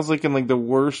shit. That was in the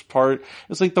worst part. It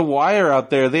was the Wire out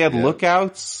there. They had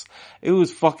lookouts. It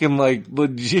was fucking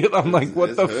legit. I'm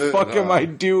what the fuck am I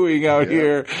doing out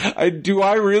here? Do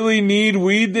I really need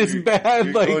weed this bad?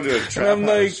 You're going to a trap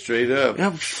house, straight up. Yeah,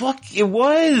 fuck, it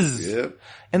was. Yep.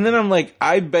 And then I'm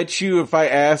I bet you if I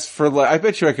asked for I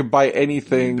bet you I could buy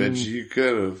anything. I bet you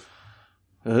could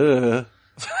have.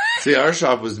 See, our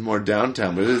shop was more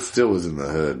downtown, but it still was in the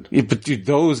hood. Yeah, but dude,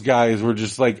 those guys were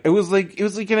just it was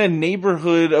in a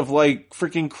neighborhood of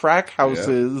freaking crack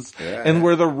houses, and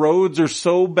where the roads are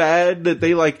so bad that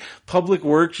they Public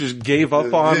Works just gave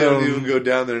up on them. They don't even go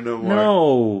down there no more.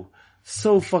 No.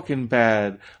 So fucking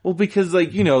bad. Well, because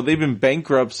they've been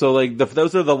bankrupt, so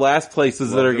those are the last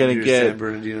places that are gonna get San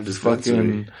Bernardino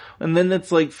dispensary. And then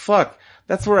it's fuck.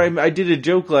 That's where I did a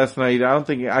joke last night. I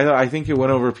think it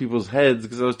went over people's heads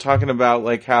because I was talking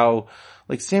about how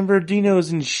San Bernardino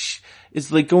is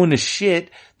going to shit.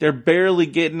 They're barely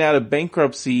getting out of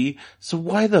bankruptcy. So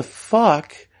why the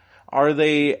fuck are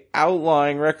they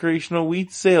outlawing recreational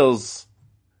weed sales?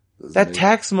 That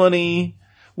tax money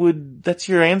that's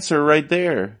your answer right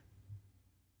there.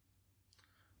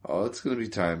 Oh, it's going to be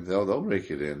time. They'll rake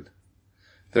it in.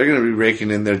 They're going to be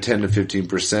raking in their 10 to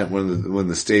 15% when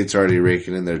the state's already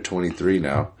raking in their 23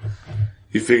 now.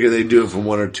 You figure they do it from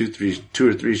two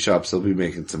or three shops, they'll be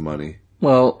making some money.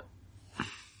 Well,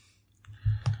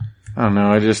 I don't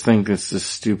know. I just think this is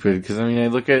stupid because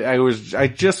I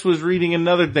just was reading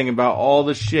another thing about all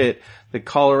the shit that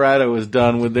Colorado has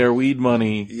done with their weed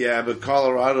money. Yeah, but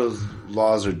Colorado's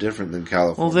laws are different than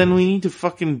California. Well, then we need to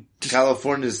fucking...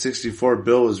 California's 64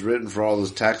 bill was written for all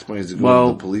those tax monies to go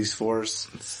to the police force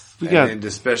and into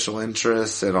special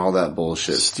interests and all that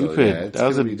bullshit. Stupid. So, yeah, that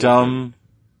was a dumb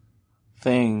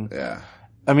thing. Yeah.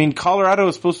 Colorado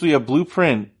is supposed to be a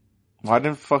blueprint. Why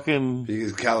didn't fucking...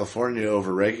 Because California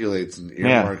overregulates and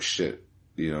earmarks shit.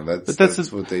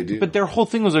 That's what they do. But their whole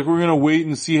thing was we're gonna wait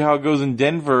and see how it goes in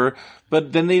Denver,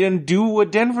 but then they didn't do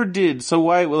what Denver did, so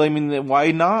why,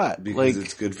 why not? Because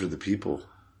it's good for the people.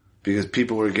 Because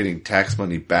people were getting tax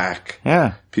money back.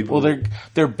 Yeah.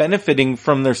 They're benefiting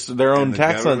from their own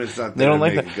tax money. They don't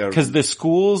like that. Cause the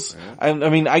schools,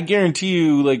 I guarantee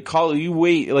you,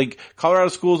 Colorado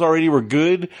schools already were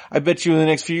good. I bet you in the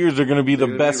next few years they're gonna be the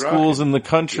best schools in the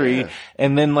country. Yeah.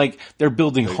 And then they're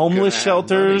building homeless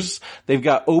shelters. They've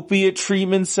got opiate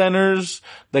treatment centers.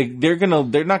 They're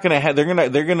gonna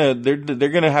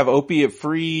have opiate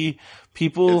free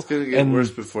people. It's going to get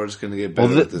worse before it's going to get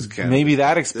better with this cannabis. Maybe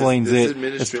that explains it.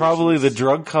 It's probably the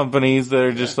drug companies that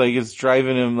are just it's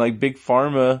driving them Big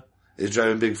Pharma. It's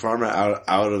driving Big Pharma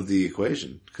out of the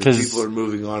equation. Because people are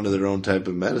moving on to their own type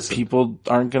of medicine. People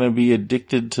aren't going to be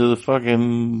addicted to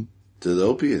to the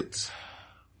opiates.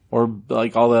 Or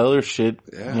all the other shit.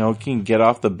 Yeah. You can get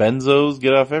off the benzos,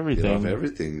 get off everything. Get off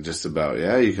everything, just about.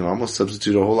 Yeah, you can almost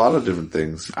substitute a whole lot of different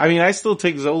things. I still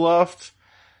take Zoloft.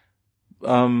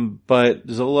 But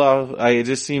Zoloft, it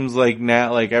just seems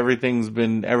now, everything's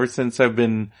been, ever since I've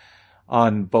been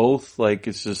on both,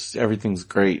 it's just, everything's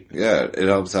great. Yeah, it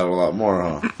helps out a lot more,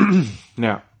 huh?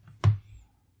 Yeah.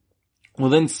 Well,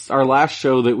 then our last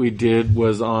show that we did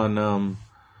was on,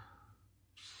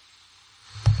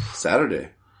 Saturday.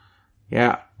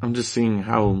 Yeah, I'm just seeing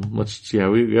how much,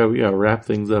 we gotta wrap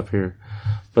things up here.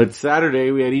 But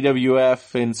Saturday we had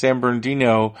EWF in San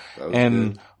Bernardino,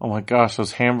 and good. oh my gosh,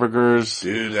 those hamburgers.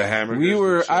 Dude, the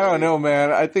hamburgers. I don't know,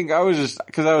 man. I think I was just,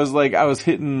 cause I was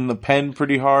hitting the pen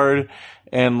pretty hard,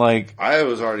 and like. I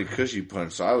was already cushy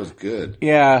punched, so I was good.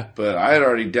 Yeah. But I had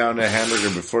already downed a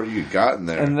hamburger before you had gotten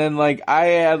there. And then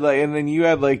and then you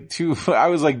had like two, I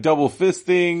was like double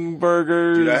fisting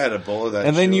burgers. Dude, I had a bowl of that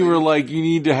And then chili. you were like, you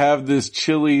need to have this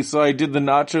chili, so I did the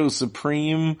Nacho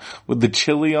Supreme with the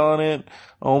chili on it.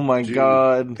 Oh my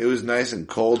God. It was nice and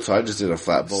cold, so I just did a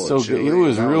flat bowl So of chili. good. It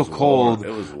was real cold. Warm.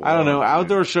 It was warm. I don't know,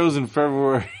 outdoor shows in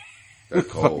February. They're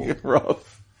cold.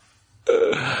 Rough.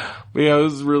 But yeah, it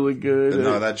was really good.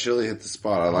 No, that chili hit the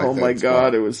spot. I like that. Oh my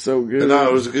God, it was so good. No,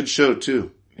 it was a good show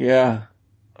too. Yeah.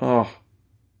 Oh.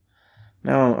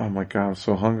 Now, oh my God, I'm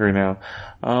so hungry now.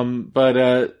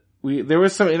 There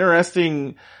was some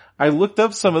interesting, I looked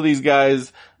up some of these guys.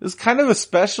 It was kind of a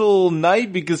special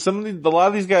night because a lot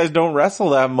of these guys don't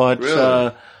wrestle that much.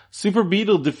 Really? Super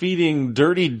Beetle defeating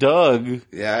Dirty Doug.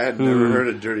 Yeah, I had never heard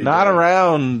of Dirty Doug. Not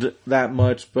around that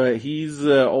much, but he's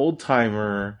an old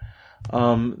timer.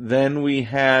 Then we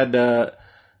had,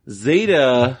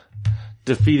 Zeta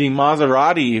defeating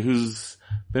Maserati, who's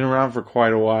been around for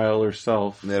quite a while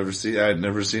herself. I had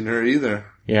never seen her either.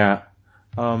 Yeah.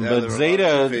 But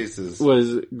Zeta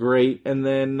was great. And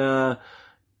then, the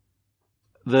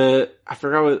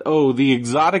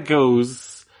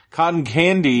Exoticos, Cotton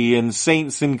Candy and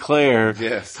Saint Sinclair.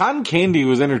 Yes. Cotton Candy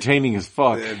was entertaining as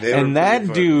fuck. And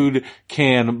that dude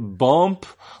can bump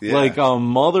like a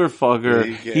motherfucker.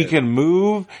 Yeah, he can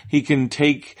move. He's a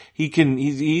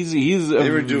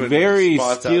very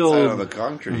skilled,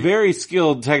 very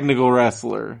skilled technical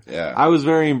wrestler. Yeah. I was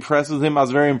very impressed with him. I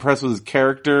was very impressed with his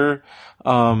character.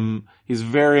 He's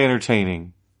very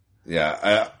entertaining.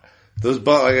 Yeah. Like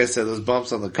I said, those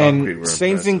bumps on the concrete were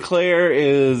Saint impressive. Sinclair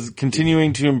is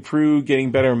continuing to improve, getting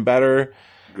better and better.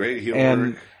 Great heel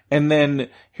work. And then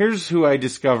here's who I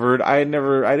discovered. I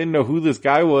didn't know who this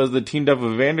guy was that teamed up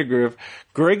with Vandegrift.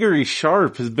 Gregory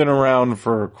Sharp has been around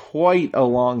for quite a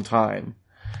long time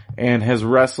and has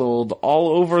wrestled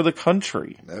all over the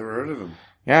country. Never heard of him.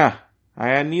 Yeah, I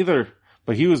hadn't either,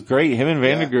 but he was great. Him and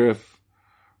Vandegrift,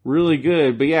 really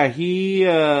good. But yeah, he's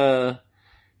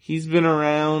been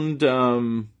around,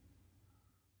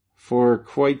 for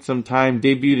quite some time.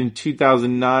 Debuted in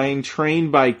 2009,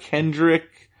 trained by Kendrick.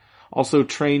 Also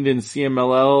trained in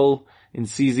CMLL, in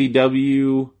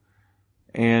CZW,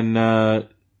 and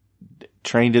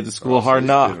trained at the School of Hard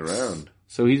Knocks.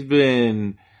 So he's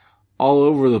been all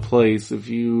over the place if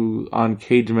you on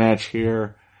Cage Match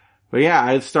here. But yeah,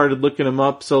 I started looking him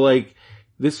up. So like,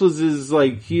 this was his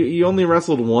like, he only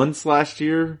wrestled once last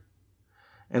year.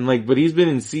 And like, but he's been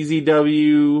in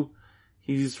CZW.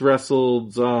 He's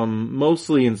wrestled,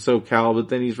 mostly in SoCal, but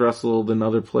then he's wrestled in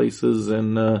other places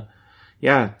and,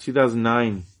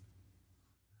 2009.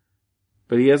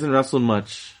 But he hasn't wrestled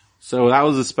much. So that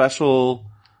was a special.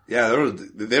 Yeah,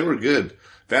 they were good.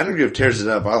 Vandegrift tears it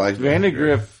up. I like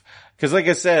Vandegrift. Cause like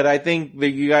I said, I think that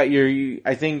you got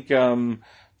Dom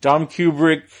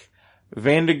Kubrick,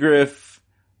 Vandegrift,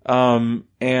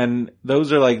 and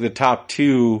those are like the top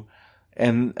two.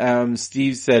 And,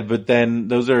 Steve said, but then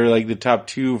those are like the top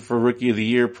two for Rookie of the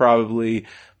Year probably.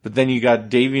 But then you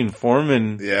got Davian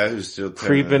Foreman who's still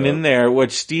creeping in there,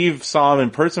 which Steve saw him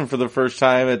in person for the first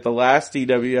time at the last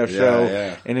EWF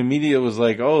show. And immediately was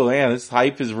like, oh man, this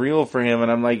hype is real for him.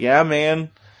 And I'm like, yeah, man.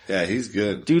 Yeah, he's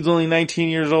good. Dude's only 19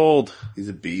 years old. He's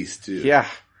a beast too. Yeah.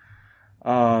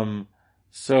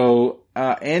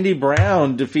 Andy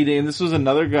Brown defeated, and this was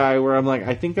another guy where I'm like,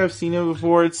 I think I've seen him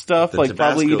before at stuff, like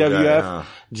probably EWF. Guy, huh?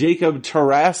 Jacob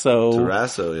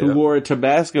Tarasso, who wore a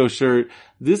Tabasco shirt.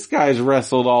 This guy's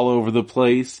wrestled all over the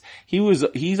place.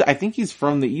 I think he's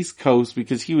from the East Coast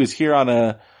because he was here on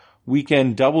a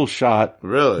weekend double shot.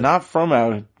 Really? Not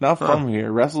from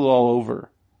here. Wrestled all over.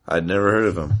 I'd never heard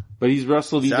of him. But he's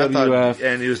wrestled EWF.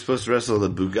 And he was supposed to wrestle the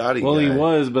Bugatti Well, guy. he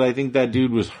was, but I think that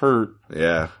dude was hurt.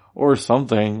 Yeah. Or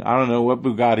something. I don't know what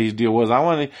Bugatti's deal was.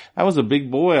 That was a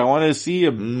big boy. I wanted to see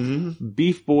a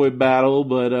beef boy battle,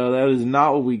 but that is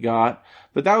not what we got.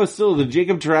 But that was still, the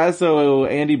Jacob Tarasso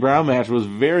Andy Brown match was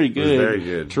very good. It was very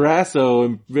good.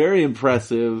 Tarasso, very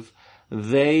impressive.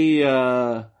 They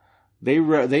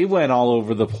went all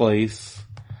over the place.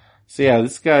 So yeah,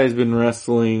 this guy's been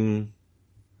wrestling,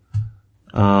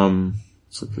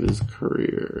 let's look at his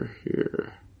career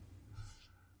here.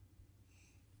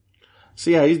 So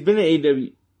yeah, he's been at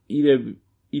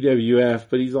EWF,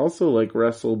 but he's also like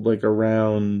wrestled like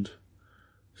around,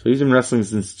 so he's been wrestling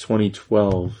since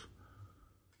 2012.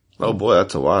 Oh boy,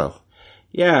 that's a while.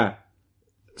 Yeah.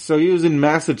 So he was in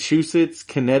Massachusetts,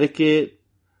 Connecticut,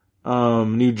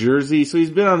 New Jersey. So he's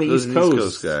been on the East Coast. East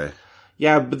Coast guy.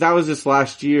 Yeah, but that was just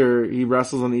last year. He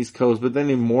wrestles on the East Coast, but then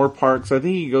in more parks. I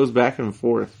think he goes back and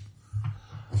forth.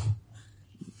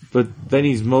 But then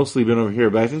he's mostly been over here.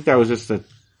 But I think that was just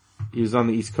he was on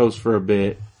the East Coast for a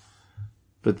bit.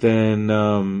 But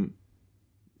then,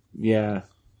 yeah.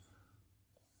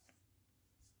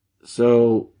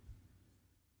 So,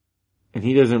 and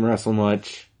he doesn't wrestle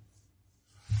much.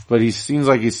 But he seems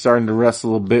like he's starting to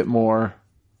wrestle a bit more.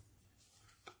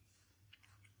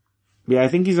 Yeah, I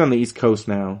think he's on the East Coast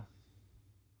now.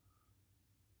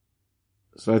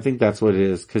 So I think that's what it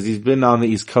is. Cause he's been on the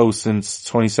East Coast since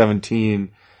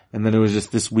 2017. And then it was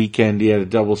just this weekend he had a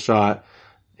double shot.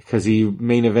 Cause he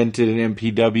main evented an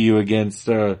MPW against,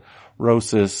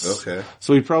 Rosas. Okay.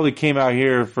 So he probably came out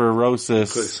here for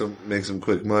Rosas. Make some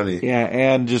quick money. Yeah,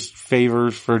 and just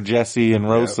favors for Jesse and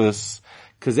Rosas.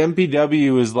 Cause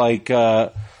MPW is like,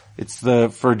 it's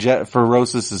for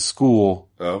Rosas' school.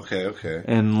 Okay.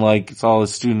 And like, it's all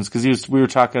his students. Cause we were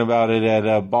talking about it at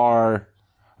a bar.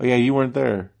 Oh yeah, you weren't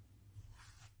there.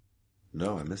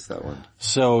 No, I missed that one.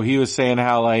 So he was saying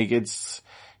how like it's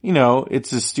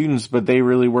his students, but they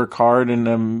really work hard, and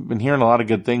I've been hearing a lot of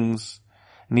good things.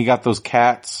 And he got those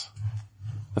cats,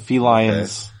 the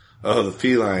felines. Okay. Oh, the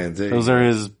felines. Those are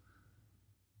his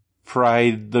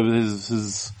pride,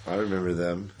 his I remember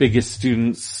them. Biggest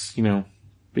students,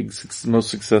 most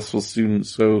successful students.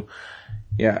 So,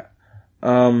 yeah.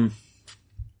 Alright.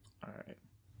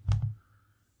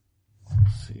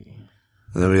 Let's see.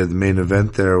 And then we had the main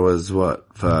event there was what?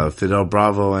 Fidel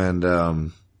Bravo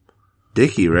and,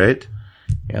 Dicky, right?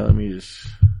 Yeah, let me just...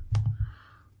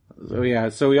 So yeah,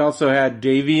 so we also had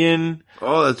Davian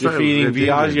defeating right.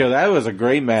 Biagio. That was a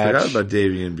great match. I forgot about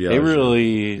Davian Biagio. They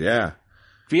really... Yeah.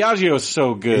 Biagio is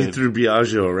so good. He threw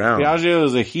Biagio around. Biagio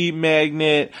is a heat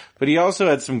magnet, but he also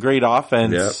had some great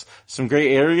offense, some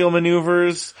great aerial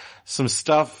maneuvers, some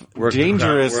stuff,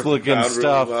 dangerous looking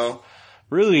stuff. Really well.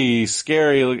 Really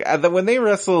scary. When they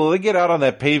wrestle, they get out on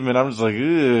that pavement. I'm just like, ugh.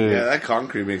 Yeah, that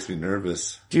concrete makes me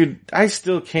nervous. Dude, I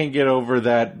still can't get over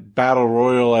that battle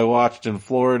royal I watched in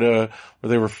Florida where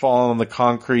they were falling on the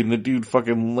concrete and the dude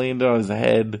fucking landed on his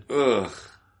head. Ugh.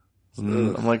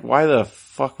 I'm like, why the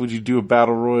fuck would you do a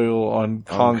battle royal on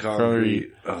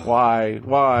concrete? Why?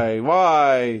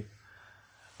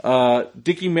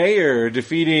 Dickie Mayer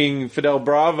defeating Fidel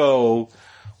Bravo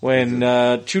when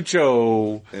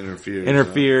Chucho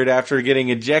interfered after getting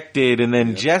ejected, and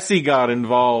then Jesse got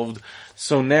involved.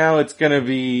 So now it's gonna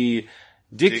be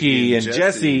Dickie and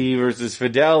Jesse versus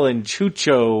Fidel and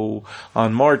Chucho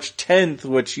on March 10th,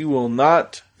 which you will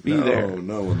not be there.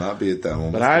 No, we'll not be at that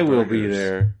one. But I will be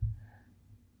there.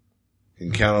 You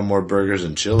can count on more burgers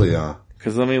and chili, huh?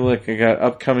 Cause let me look, I got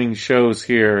upcoming shows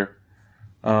here,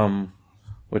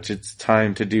 which it's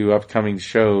time to do upcoming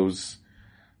shows.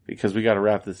 Because we gotta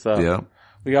wrap this up. Yeah.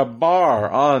 We got Bar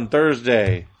on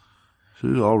Thursday.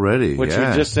 Already, which we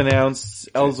just announced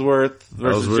Ellsworth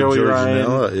versus Joey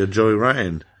Ryan. Joey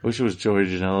Ryan. Wish it was Joey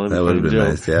Janela. That would have been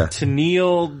nice, yeah.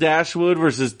 Tennille Dashwood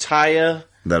versus Taya.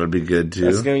 That'll be good too.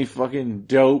 That's gonna be fucking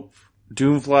dope.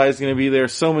 Doomfly is gonna be there.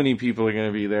 So many people are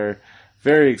gonna be there.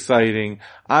 Very exciting.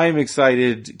 I'm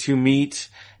excited to meet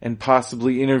and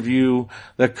possibly interview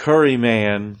the Curry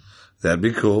Man. That'd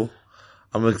be cool.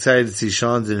 I'm excited to see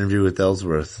Sean's interview with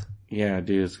Ellsworth. Yeah,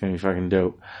 dude, it's gonna be fucking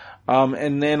dope.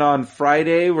 And then on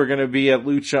Friday, we're gonna be at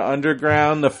Lucha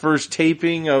Underground, the first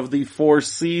taping of the 4th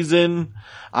season.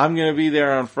 I'm gonna be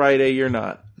there on Friday, you're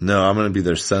not. No, I'm gonna be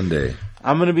there Sunday.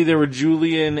 I'm gonna be there with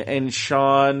Julian and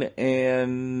Sean and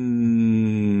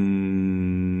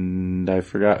I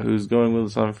forgot who's going with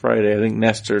us on Friday. I think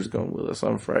Nestor's going with us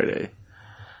on Friday.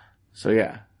 So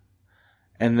yeah.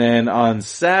 And then on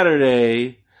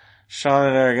Saturday, Sean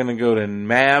and I are gonna go to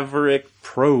Maverick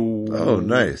Pro. Oh,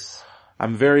 nice.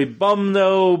 I'm very bummed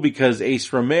though, because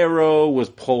Ace Romero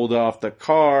was pulled off the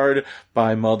card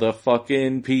by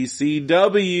motherfucking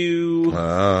PCW.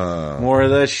 More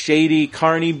of the shady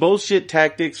carny bullshit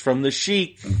tactics from the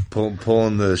Sheik.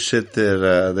 Pulling the shit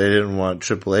that, they didn't want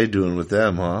AAA doing with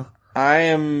them, huh? I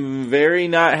am very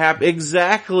not happy.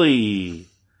 Exactly.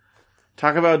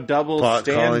 Talk about double standards.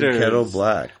 Calling kettle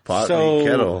black. And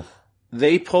kettle.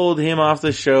 They pulled him off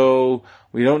the show.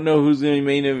 We don't know who's going to be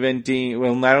main eventing.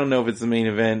 Well, I don't know if it's the main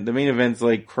event. The main event's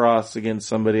like Cross against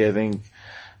somebody, I think.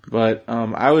 But,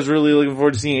 I was really looking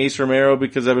forward to seeing Ace Romero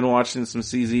because I've been watching some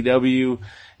CZW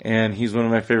and he's one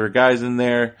of my favorite guys in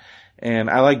there. And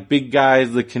I like big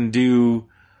guys that can do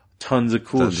tons of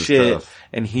cool shit.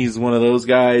 And he's one of those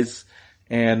guys.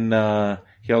 And,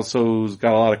 he also's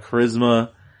got a lot of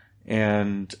charisma.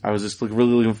 And I was just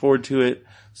really looking forward to it.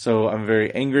 So I'm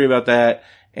very angry about that.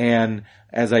 And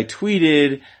as I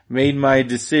tweeted, made my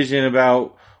decision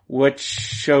about what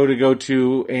show to go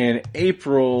to in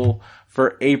April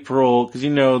for April, cause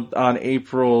on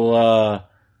April,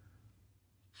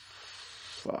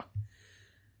 fuck.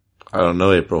 I don't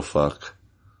know April fuck.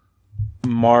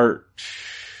 March?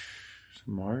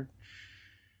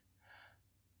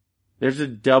 There's a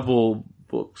double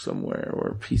book somewhere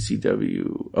or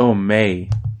PCW. Oh, May.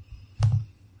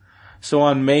 So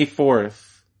on May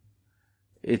 4th,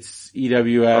 it's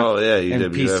EWF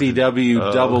and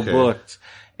PCW double booked.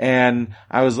 And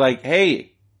I was like,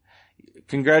 hey,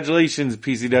 congratulations,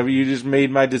 PCW. You just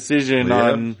made my decision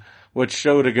on what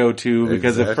show to go to,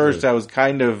 because at first I was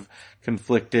kind of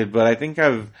conflicted, but I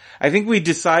think we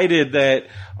decided that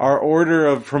our order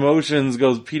of promotions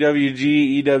goes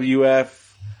PWG, EWF,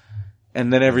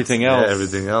 and then everything else. Yeah,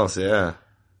 everything else, yeah.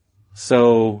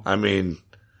 So, I mean,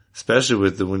 especially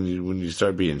with when you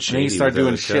start being shady. And you start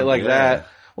doing shit like that.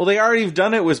 Well, they already have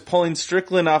done it with pulling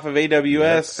Strickland off of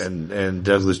AWS. Yep. And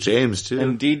Douglas James too.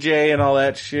 And DJ and all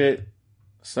that shit.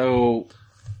 So,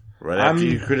 right after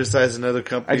you criticize another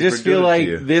company, I just feel like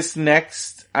this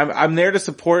next, I'm there to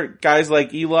support guys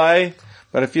like Eli,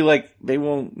 but I feel like they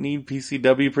won't need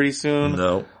PCW pretty soon.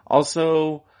 No.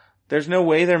 Also, there's no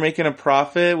way they're making a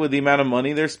profit with the amount of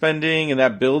money they're spending in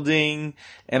that building.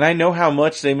 And I know how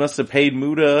much they must have paid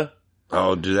Muda.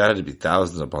 Oh, dude, that had to be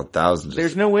thousands upon thousands.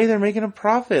 There's no way they're making a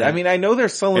profit. I mean, I know they're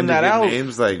selling that out.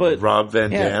 Names like Rob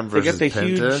Van Dam versus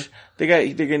Penta.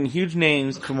 They're getting huge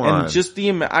names. Come on. And just the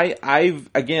amount, I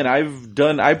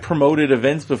promoted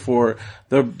events before.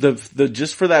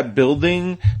 Just for that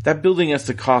building has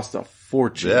to cost a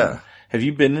fortune. Yeah. Have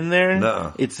you been in there?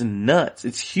 No. It's nuts.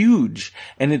 It's huge.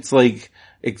 And it's like,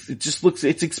 it's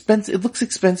expensive. It looks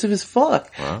expensive as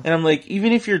fuck. Wow. And I'm like,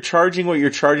 even if you're charging what you're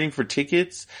charging for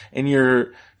tickets and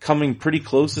you're coming pretty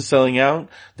close to selling out,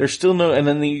 there's still no, and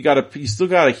then you still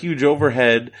got a huge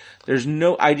overhead.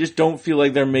 I just don't feel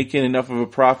like they're making enough of a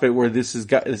profit where this is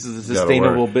a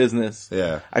sustainable business.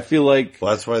 Yeah. I feel like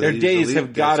that's why their days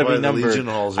have got to be numbered.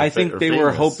 I think they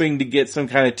were hoping to get some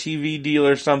kind of TV deal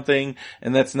or something,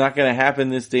 and that's not going to happen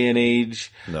this day and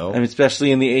age. No. I mean,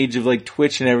 especially in the age of like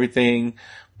Twitch and everything.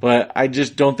 But I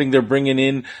just don't think they're bringing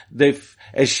in,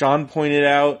 as Sean pointed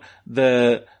out,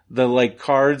 the like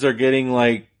cards are getting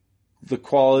like the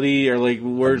quality or like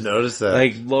worse,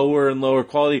 like lower and lower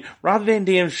quality. Rob Van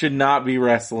Dam should not be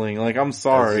wrestling. Like, I'm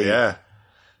sorry. Yeah.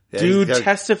 Dude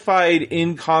testified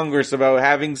in Congress about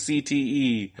having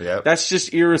CTE. Yep. That's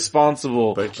just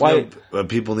irresponsible. But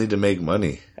people need to make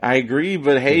money. I agree,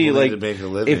 but hey, people like, need to make a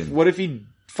living. what if he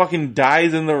fucking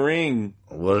dies in the ring?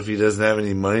 What if he doesn't have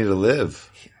any money to live?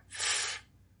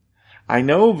 I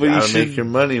know, but you should make your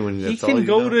money when he can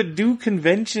go to do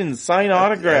conventions, sign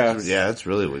autographs. That's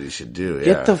really what he should do. Yeah.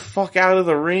 Get the fuck out of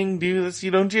the ring, dude.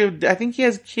 I think he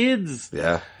has kids.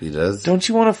 Yeah, he does. Don't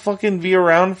you want to fucking be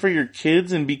around for your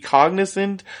kids and be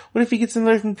cognizant? What if he gets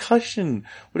another concussion?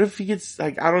 What if he gets,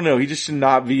 like, I don't know. He just should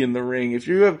not be in the ring.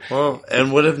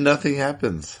 And what if nothing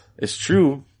happens? It's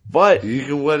true. But you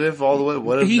can what if all the way.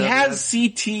 What if he has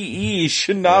CTE?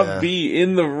 Should not be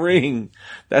in the ring.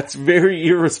 That's very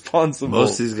irresponsible.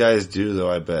 Most of these guys do, though.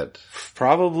 I bet.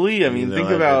 Probably. I mean, think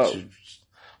about.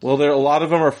 Well, a lot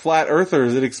of them are flat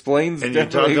earthers. It explains. And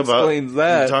definitely explains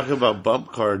that. You talk about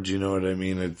bump cards. You know what I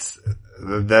mean? It's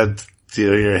that.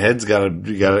 Your head's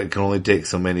it can only take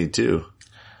so many too.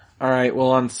 All right. Well,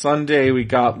 on Sunday we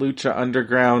got Lucha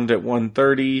Underground at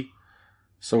 1:30.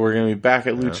 So we're going to be back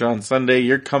at Lucha on Sunday.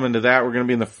 You're coming to that. We're going to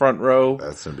be in the front row.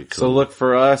 That's going to be cool. So look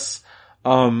for us.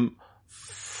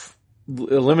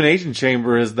 Elimination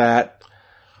Chamber is that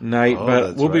night,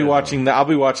 but we'll be watching that. I'll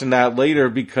be watching that later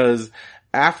because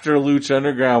after Lucha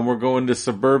Underground, we're going to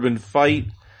Suburban Fight,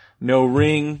 No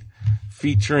Ring,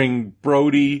 featuring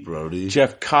Brody,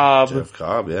 Jeff Cobb,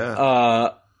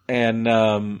 and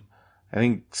I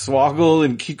think Swoggle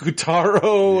and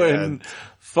Kikutaro and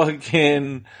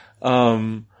fucking.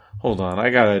 Hold on,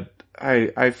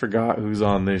 I forgot who's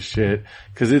on this shit,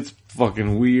 cause it's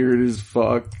fucking weird as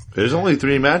fuck. There's only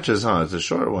 3 matches, huh? It's a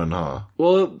short one, huh?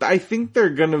 Well, I think they're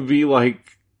gonna be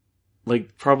like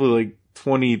probably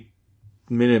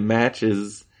 20-minute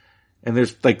matches, and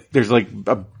there's I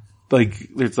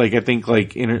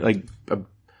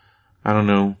don't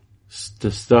know,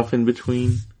 the stuff in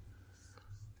between.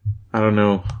 I don't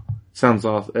know. Sounds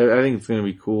awesome. I think it's gonna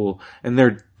be cool. And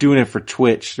they're doing it for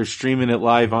Twitch. They're streaming it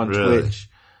live on Twitch.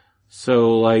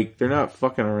 So, like, they're not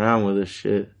fucking around with this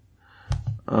shit.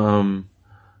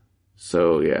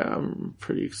 So yeah, I'm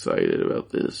pretty excited about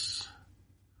this.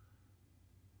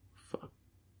 Fuck.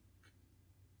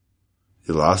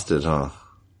 You lost it, huh?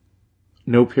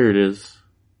 Nope, here it is.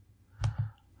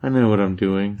 I know what I'm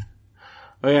doing.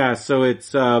 Oh yeah, so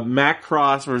it's Matt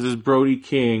Cross versus Brody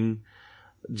King,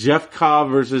 Jeff Cobb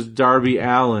versus Darby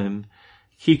Allin,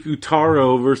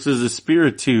 Kikutaro versus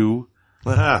Espiritu.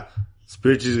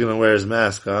 Spiritu's gonna wear his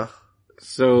mask, huh?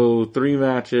 So 3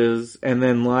 matches, and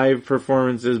then live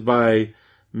performances by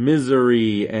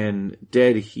Misery and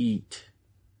Dead Heat.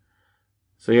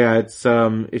 So yeah, it's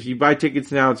if you buy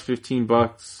tickets now, it's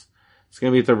 $15. It's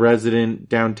gonna be at the Resident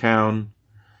downtown,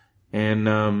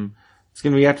 and it's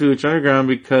gonna be after Lucha Underground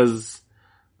because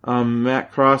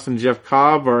Matt Cross and Jeff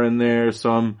Cobb are in there.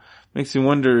 So makes me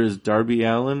wonder: is Darby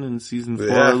Allin in season 4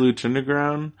 of Lucha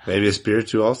Underground? Maybe a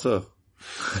Spiritu also.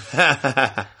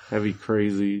 That'd be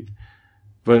crazy.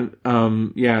 But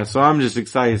yeah, so I'm just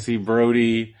excited to see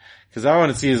Brody. Because I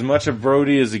want to see as much of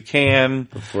Brody as he can.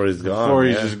 Before he's gone. Before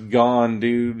he's just gone,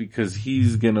 dude. Because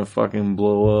he's gonna fucking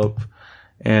blow up.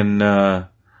 And,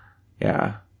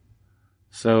 yeah.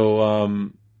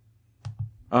 So,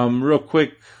 real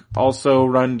quick, also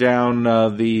run down,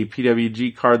 the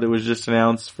PWG card that was just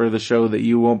announced for the show that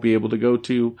you won't be able to go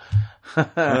to.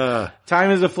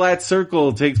 Time is a Flat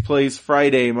Circle takes place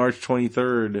Friday, March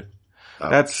 23rd.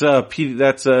 Ouch.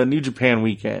 That's New Japan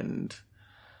weekend.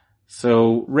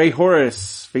 So, Ray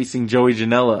Horace facing Joey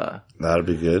Janela. That'll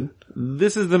be good.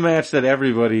 This is the match that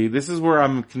this is where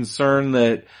I'm concerned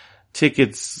that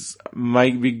tickets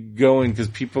might be going because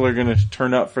people are going to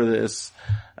turn up for this.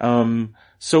 SoCal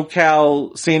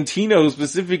Santino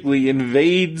specifically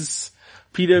invades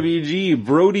PWG.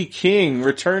 Brody King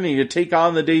returning to take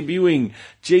on the debuting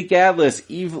Jake Atlas,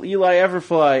 Eli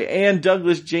Everfly, and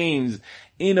Douglas James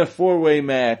in a 4-way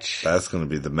match. That's going to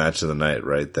be the match of the night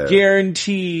right there.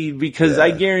 Guaranteed, because I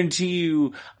guarantee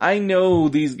you, I know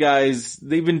these guys,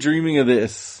 they've been dreaming of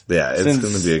this. Yeah, it's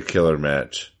going to be a killer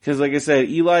match. Because like I said,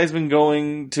 Eli's been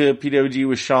going to PWG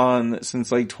with Sean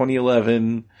since like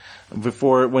 2011,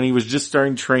 when he was just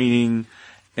starting training,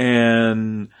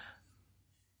 and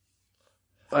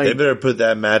they better put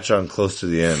that match on close to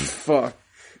the end. Fuck.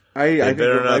 They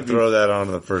better not throw that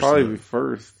on the first probably one. Be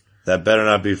first. That better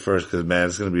not be first, because, man,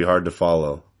 it's going to be hard to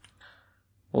follow.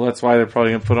 Well, that's why they're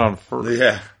probably going to put it on first.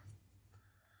 Yeah.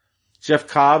 Jeff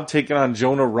Cobb taking on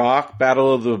Jonah Rock,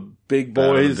 Battle of the Big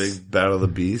Boys. Battle of the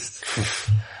Beast.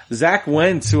 Zach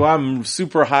Wentz, who I'm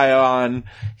super high on,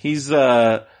 he's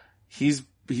another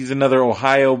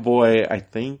Ohio boy, I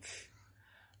think.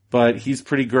 But he's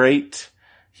pretty great.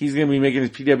 He's going to be making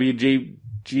his PWG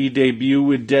debut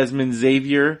with Desmond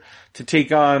Xavier to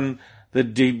take on the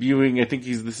debuting,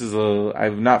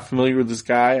 I'm not familiar with this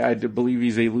guy. I believe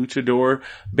he's a luchador.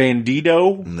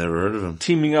 Bandito. Never heard of him.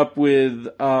 Teaming up with,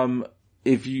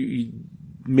 if you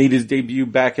made his debut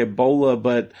back at Bola,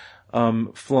 but,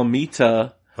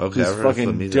 Flamita. Okay. Who's fucking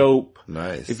Flamita. Dope.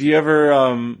 Nice. If you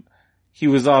ever, he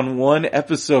was on one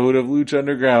episode of Lucha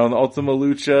Underground, Ultima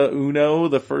Lucha Uno,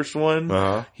 the first one.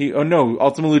 Uh-huh.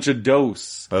 Ultima Lucha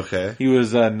Dos. Okay. He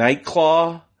was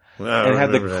Nightclaw. And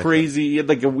had he had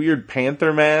like a weird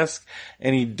panther mask,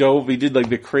 and he did like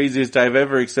the craziest dive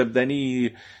ever, except then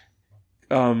he,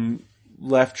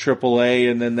 left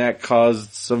AAA, and then that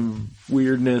caused some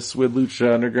weirdness with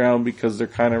Lucha Underground because they're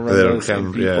kind of running the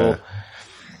same people. Yeah.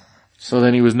 So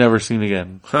then he was never seen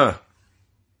again. Huh.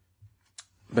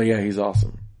 But yeah, he's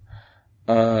awesome.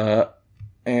 And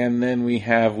then we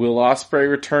have Will Ospreay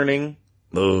returning.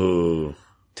 Ooh.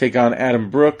 Take on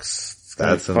Adam Brooks.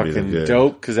 That's fucking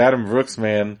dope, because Adam Brooks,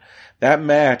 man, that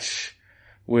match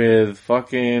with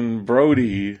fucking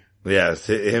Brody. Yeah,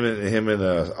 him and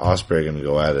Ospreay are gonna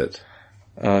go at it.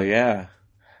 Oh, yeah.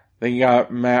 Then you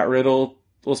got Matt Riddle,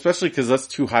 well, especially because that's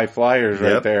 2 high flyers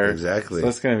right there. Exactly. So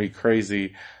that's gonna be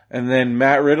crazy. And then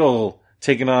Matt Riddle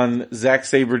taking on Zack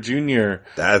Sabre Jr.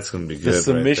 That's gonna be good. The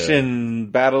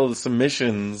submission, battle of the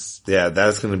submissions. Yeah,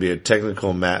 that's gonna be a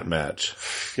technical mat match.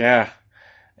 Yeah.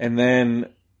 And then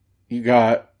you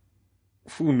got,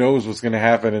 who knows what's going to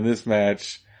happen in this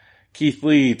match. Keith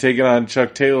Lee taking on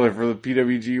Chuck Taylor for the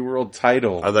PWG World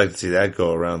title. I'd like to see that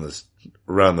go around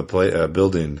the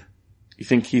building. You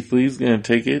think Keith Lee's going to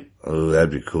take it? Oh,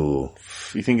 that'd be cool.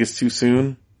 You think it's too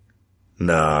soon?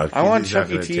 Nah. I want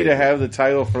Chucky T to have the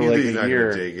title for like a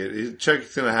year. Take it.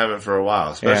 Chucky's going to have it for a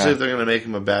while, especially if they're going to make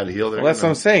him a bad heel. That's what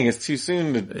I'm saying. It's too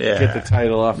soon to get the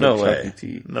title off of Chucky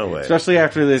T. No way. Especially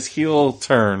after this heel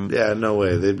turn. Yeah, no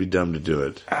way. They'd be dumb to do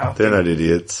it. They're not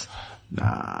idiots.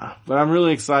 Nah. But I'm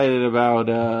really excited about,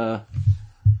 it's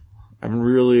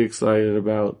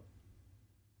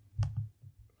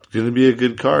going to be a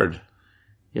good card.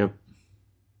 Yep.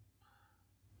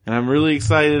 And I'm really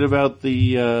excited about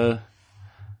the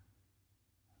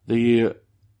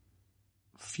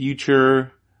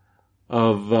future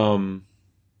of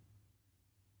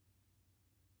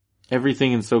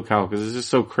everything in SoCal, because it's just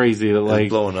so crazy that like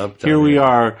blowing up. Here we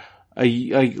are.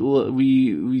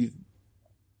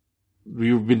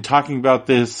 We've been talking about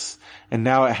this, and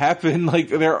now it happened. Like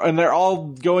they're all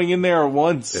going in there at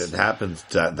once. It happens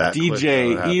that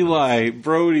DJ, quick, Eli,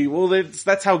 Brody. Well,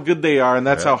 that's how good they are, and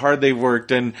that's how hard they've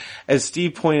worked. And as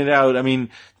Steve pointed out, I mean,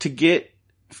 to get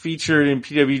featured in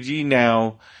PWG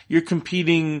now, you're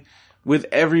competing with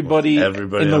everybody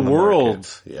in the world.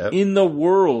 Yep. In the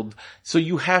world. So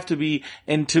you have to be,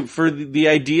 for the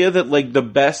idea that like the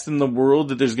best in the world,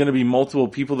 that there's going to be multiple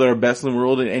people that are best in the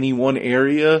world in any one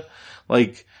area,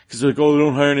 like, cause they're like, oh, they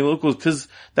don't hire any locals, cause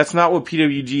that's not what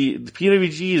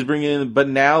PWG is bringing in, but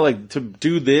now like to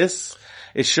do this,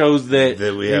 it shows that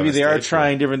maybe they are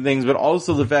trying different things, but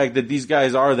also the fact that these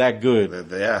guys are that good.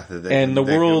 And the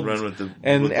world,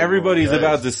 and everybody's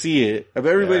about to see it.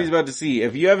 Everybody's about to see it.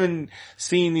 If you haven't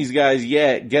seen these guys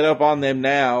yet, get up on them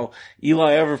now.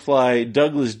 Eli Everfly,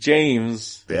 Douglas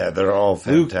James. Yeah, they're all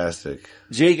fantastic.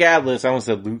 Jake Atlas. I almost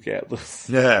said Luke Atlas.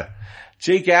 Yeah.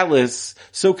 Jake Atlas,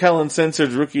 SoCal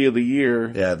Uncensored Rookie of the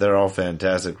Year. Yeah, they're all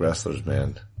fantastic wrestlers,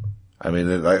 man. I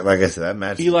mean, like I said, that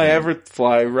match. Eli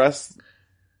Everfly,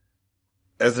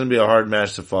 that's going to be a hard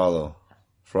match to follow.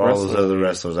 For all those other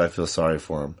wrestlers, I feel sorry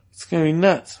for them. It's going to be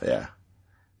nuts. Yeah.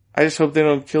 I just hope they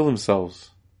don't kill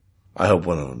themselves. I hope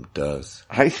one of them does.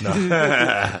 One of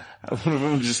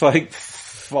them just like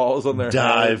falls on their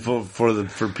head. For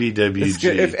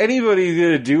PWG. If anybody's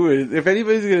going to do it, if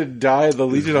anybody's going to die, the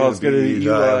Legion Hall is going to be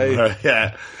Eli.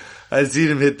 Yeah. I seen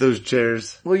him hit those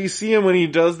chairs. Well, you see him when he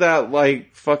does that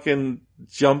like fucking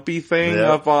jumpy thing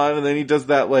up on, and then he does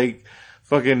that like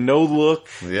fucking no look.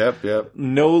 Yep.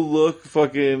 No look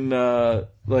fucking,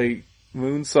 like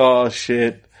moonsaw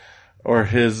shit, or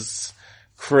his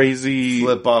crazy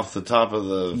flip off the top of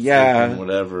the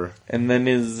whatever. And then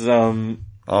his, off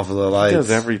of the lights. He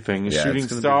does everything. A shooting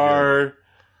star.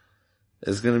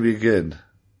 It's gonna be good.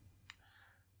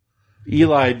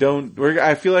 Eli,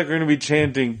 I feel like we're gonna be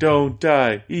chanting, don't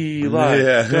die, Eli,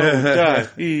 don't die,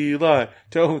 Eli,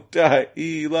 don't die,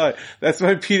 Eli. That's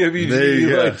my PWG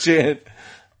Eli chant.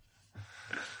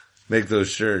 Make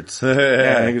those shirts.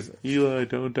 Eli,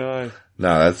 don't die.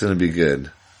 No, that's gonna be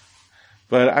good.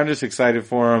 But I'm just excited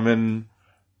for him, and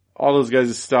all those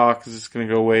guys' stock is just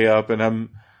gonna go way up, and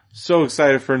I'm so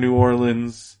excited for New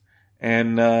Orleans,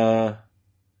 and, I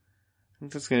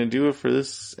think that's going to do it for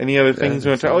this. Any other things you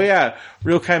want to talk? Oh yeah,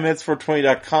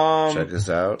 realkindmeds420.com. Check us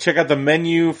out. Check out the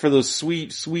menu for those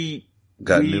sweet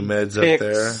got new meds pics. Up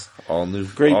there. All new,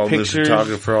 great all pictures. New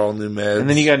photographer, all new meds. And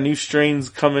then you got new strains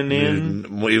coming in.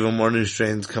 Even more new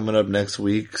strains coming up next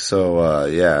week. So,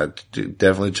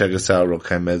 definitely check us out,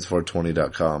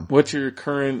 realkindmeds420.com. What's your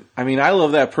current, I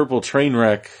love that purple train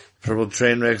wreck. Purple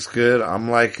train wreck's good.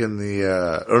 I'm liking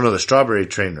the strawberry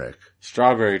train wreck.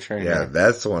 Strawberry train wreck. Yeah,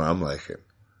 that's the one I'm liking.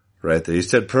 Right there. You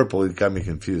said purple, it got me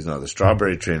confused. No, the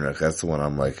strawberry train wreck, that's the one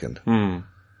I'm liking.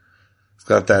 It's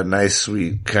got that nice,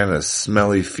 sweet, kind of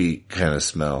smelly feet kind of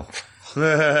smell.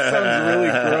 Sounds really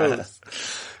gross.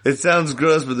 It sounds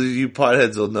gross, but you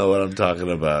potheads will know what I'm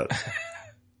talking about.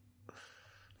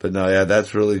 But no, yeah,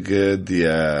 that's really good.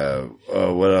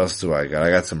 What else do I got? I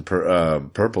got some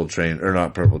purple train, or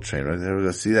not purple train, right there we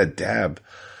go. See that dab?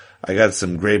 I got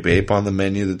some grape ape on the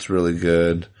menu that's really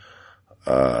good.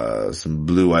 Some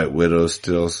blue white widow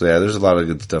still. So yeah, there's a lot of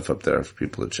good stuff up there for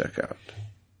people to check out.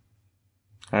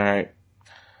 Alright.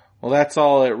 Well, that's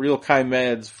all at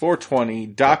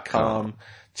realkindmeds420.com.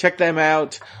 Check them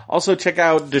out. Also check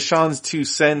out Deshaun's 2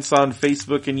 Cents on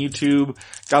Facebook and YouTube.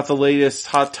 Got the latest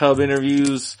hot tub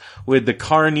interviews with the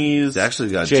Carnies. It's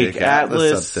actually got Jake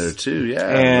Atlas up there too. Yeah.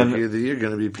 And Rookie of the Year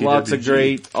gonna be PWG. Lots of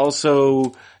great.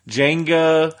 Also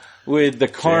Jenga with the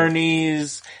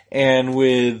Carnies and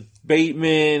with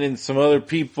Bateman and some other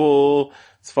people.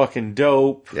 It's fucking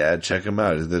dope. Yeah, check them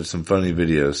out. There's some funny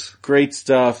videos. Great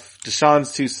stuff.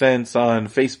 Deshaun's 2 Cents on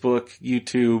Facebook,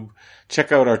 YouTube.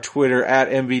 Check out our Twitter at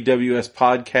MBWS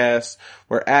Podcast.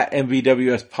 We're at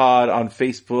MBWS Pod on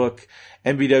Facebook,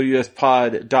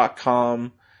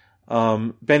 MBWSPod.com,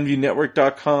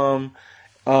 BenviewNetwork.com.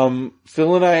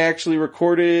 Phil and I actually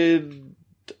recorded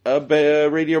a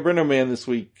Radio Brendo Man this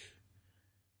week.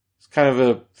 It's kind of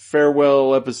a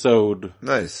farewell episode.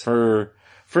 Nice. For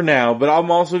now, but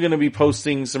I'm also going to be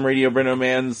posting some Radio Brendo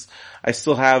Mans. I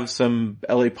still have some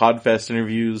LA Podfest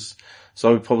interviews, so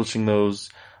I'll be publishing those.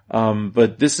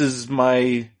 But this is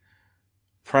my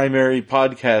primary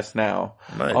podcast now.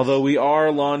 Nice. Although we are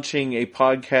launching a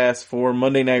podcast for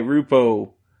Monday Night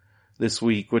Rupo this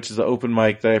week, which is an open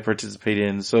mic that I participate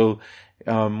in. So,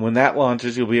 when that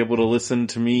launches, you'll be able to listen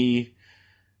to me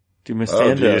do my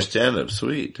stand-up. Do your stand-up.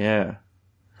 Sweet. Yeah.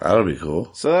 That'll be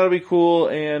cool. So that'll be cool,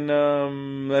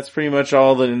 and that's pretty much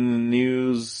all the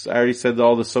news. I already said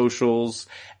all the socials.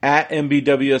 At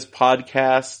MBWS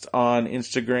Podcast on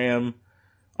Instagram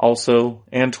also,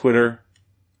 and Twitter.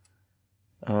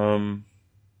 And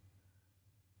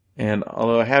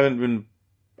although I haven't been,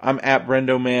 I'm at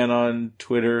Brendoman on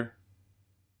Twitter.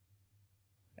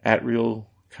 At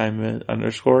RealKindMed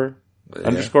 _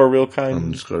 Real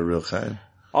Kind. _ Real Kind.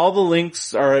 All the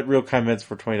links are at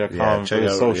realkindmeds420.com for the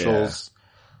socials.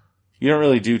 You don't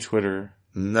really do Twitter.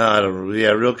 No, I don't. Yeah,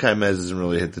 Real Kind Meds doesn't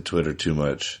really hit the Twitter too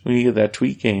much. When you get that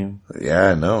tweet game.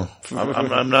 Yeah, I know.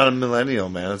 I'm not a millennial,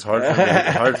 man. It's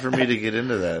hard for me to get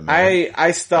into that, man.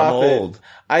 I stopped. I'm old.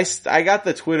 I got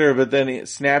the Twitter, but then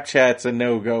Snapchat's a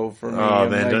no-go for me. Oh,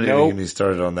 man, don't even get me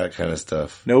started on that kind of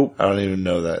stuff. Nope. I don't even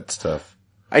know that stuff.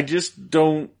 I just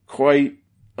don't quite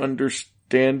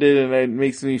understand it, and it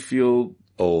makes me feel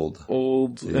old,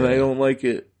 yeah. and I don't like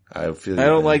it. I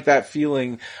don't like that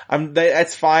feeling.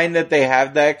 It's fine that they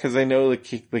have that, because I know the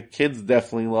kids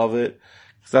definitely love it,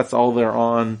 because that's all they're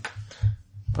on.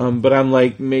 But I'm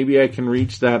like, maybe I can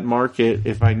reach that market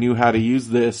if I knew how to use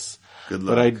this. Good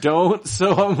luck. But I don't,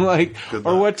 so I'm like,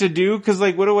 or what to do, because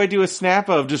like, what do I do a snap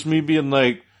of? Just me being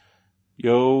like,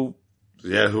 yo.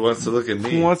 Yeah, who wants to look at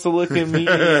me? Who wants to look at me?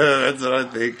 That's what I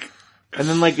think. And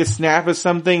then like a snap of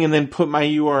something and then put my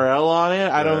URL on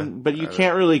it. But you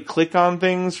can't really click on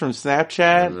things from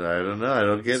Snapchat. I don't know. I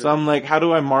don't get it. So I'm like, how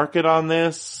do I market on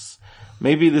this?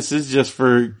 Maybe this is just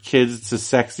for kids to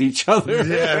sex each other.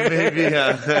 Yeah, maybe.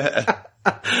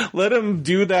 Let them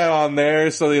do that on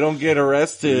there so they don't get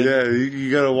arrested. Yeah,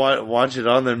 you gotta watch it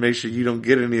on there and make sure you don't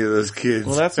get any of those kids.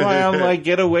 Well, that's why I'm like,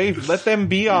 get away. Let them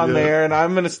be on there, and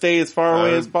I'm gonna stay as far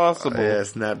away as possible. Yeah,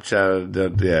 Snapchat,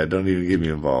 don't even get me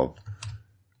involved.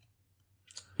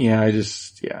 Yeah, I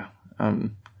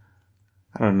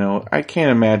don't know. I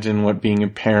can't imagine what being a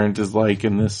parent is like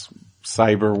in this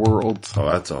cyber world. Oh,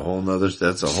 that's a whole nother,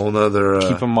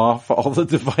 keep them off all the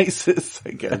devices, I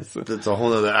guess. That's a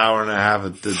whole other hour and a half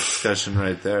of discussion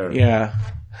right there. Yeah.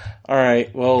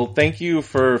 Alright, well, thank you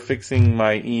for fixing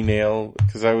my email,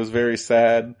 because I was very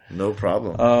sad. No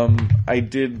problem. I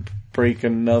did break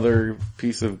another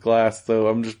piece of glass, though.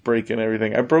 I'm just breaking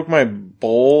everything. I broke my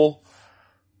bowl.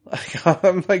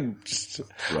 I'm like,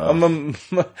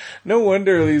 no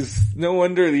wonder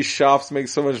these shops make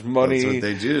so much money. That's what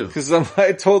they do. Cause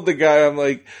I told the guy, I'm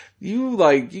like, you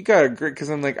got a great, cause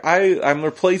I'm like, I'm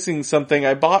replacing something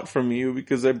I bought from you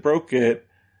because I broke it.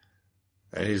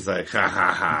 And he's like, ha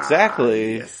ha ha.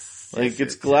 Exactly. Yes. Like,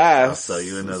 it's glass. I'll sell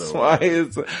you another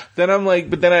one. Then I'm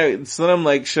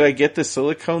like, should I get the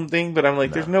silicone thing? But I'm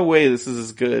like, there's no way this is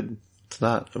as good. It's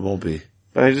not. It won't be.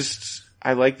 But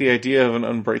I like the idea of an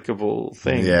unbreakable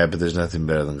thing. Yeah, but there's nothing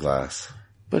better than glass.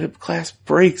 But if glass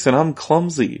breaks and I'm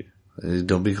clumsy.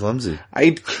 Don't be clumsy.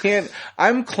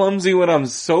 I'm clumsy when I'm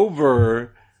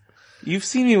sober. You've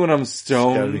seen me when I'm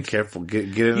stoned. You gotta be careful.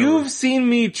 Get in. You've seen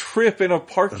me trip in a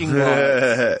parking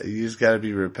lot. You just gotta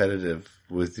be repetitive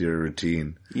with your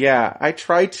routine. Yeah, I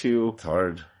try to. It's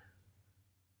hard.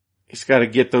 You just gotta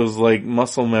get those, like,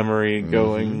 muscle memory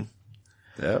going.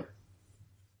 Mm-hmm. Yep.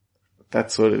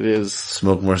 That's what it is.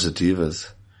 Smoke more sativas.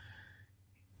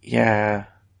 Yeah.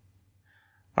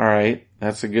 Alright,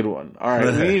 that's a good one.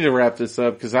 Alright, we need to wrap this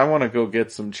up because I want to go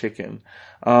get some chicken.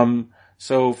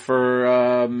 So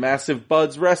for Massive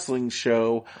Buds Wrestling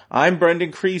Show, I'm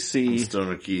Brendan Creasy. I'm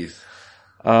Stoner Keith.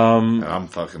 And I'm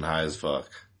fucking high as fuck.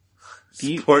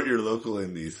 Support your local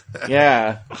indies.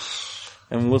 Yeah.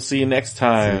 And we'll see you next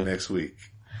time. See you next week.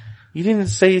 You didn't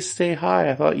say stay high.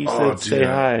 I thought you said stay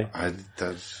high.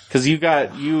 Cause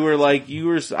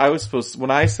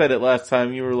when I said it last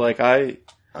time, you were like,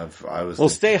 well,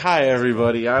 stay high,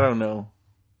 everybody. I don't know.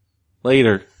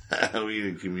 Later. We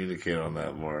need to communicate on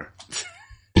that more.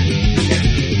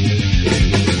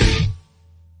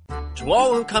 To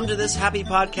all who come to this happy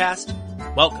podcast,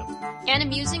 welcome. And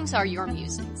musings are your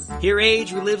musings. Here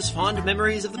age relives fond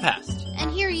memories of the past.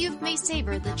 And here youth may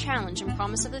savor the challenge and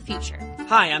promise of the future.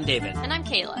 Hi, I'm David. And I'm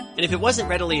Kayla. And if it wasn't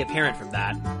readily apparent from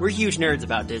that, we're huge nerds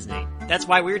about Disney. That's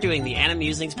why we're doing the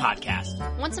Musings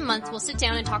podcast. Once a month, we'll sit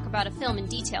down and talk about a film in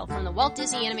detail from the Walt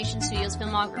Disney Animation Studios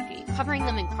filmography, covering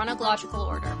them in chronological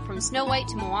order, from Snow White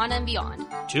to Moana and beyond.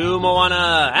 To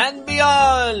Moana and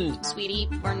beyond! Sweetie,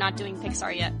 we're not doing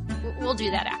Pixar yet. We'll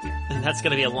do that after. That's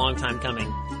gonna be a long time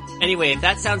coming. Anyway, if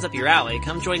that sounds up your alley,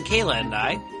 come join Kayla and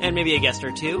I, and maybe a guest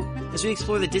or two, as we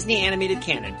explore the Disney animated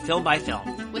canon, film by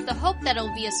film. With the hope that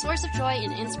it'll be a source of joy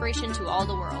and inspiration to all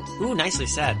the world. Ooh, nicely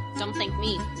said. Don't thank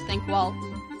me, thank Walt.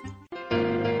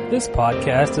 This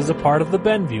podcast is a part of the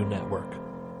Benview Network.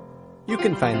 You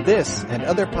can find this and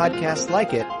other podcasts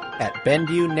like it at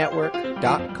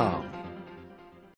BenviewNetwork.com.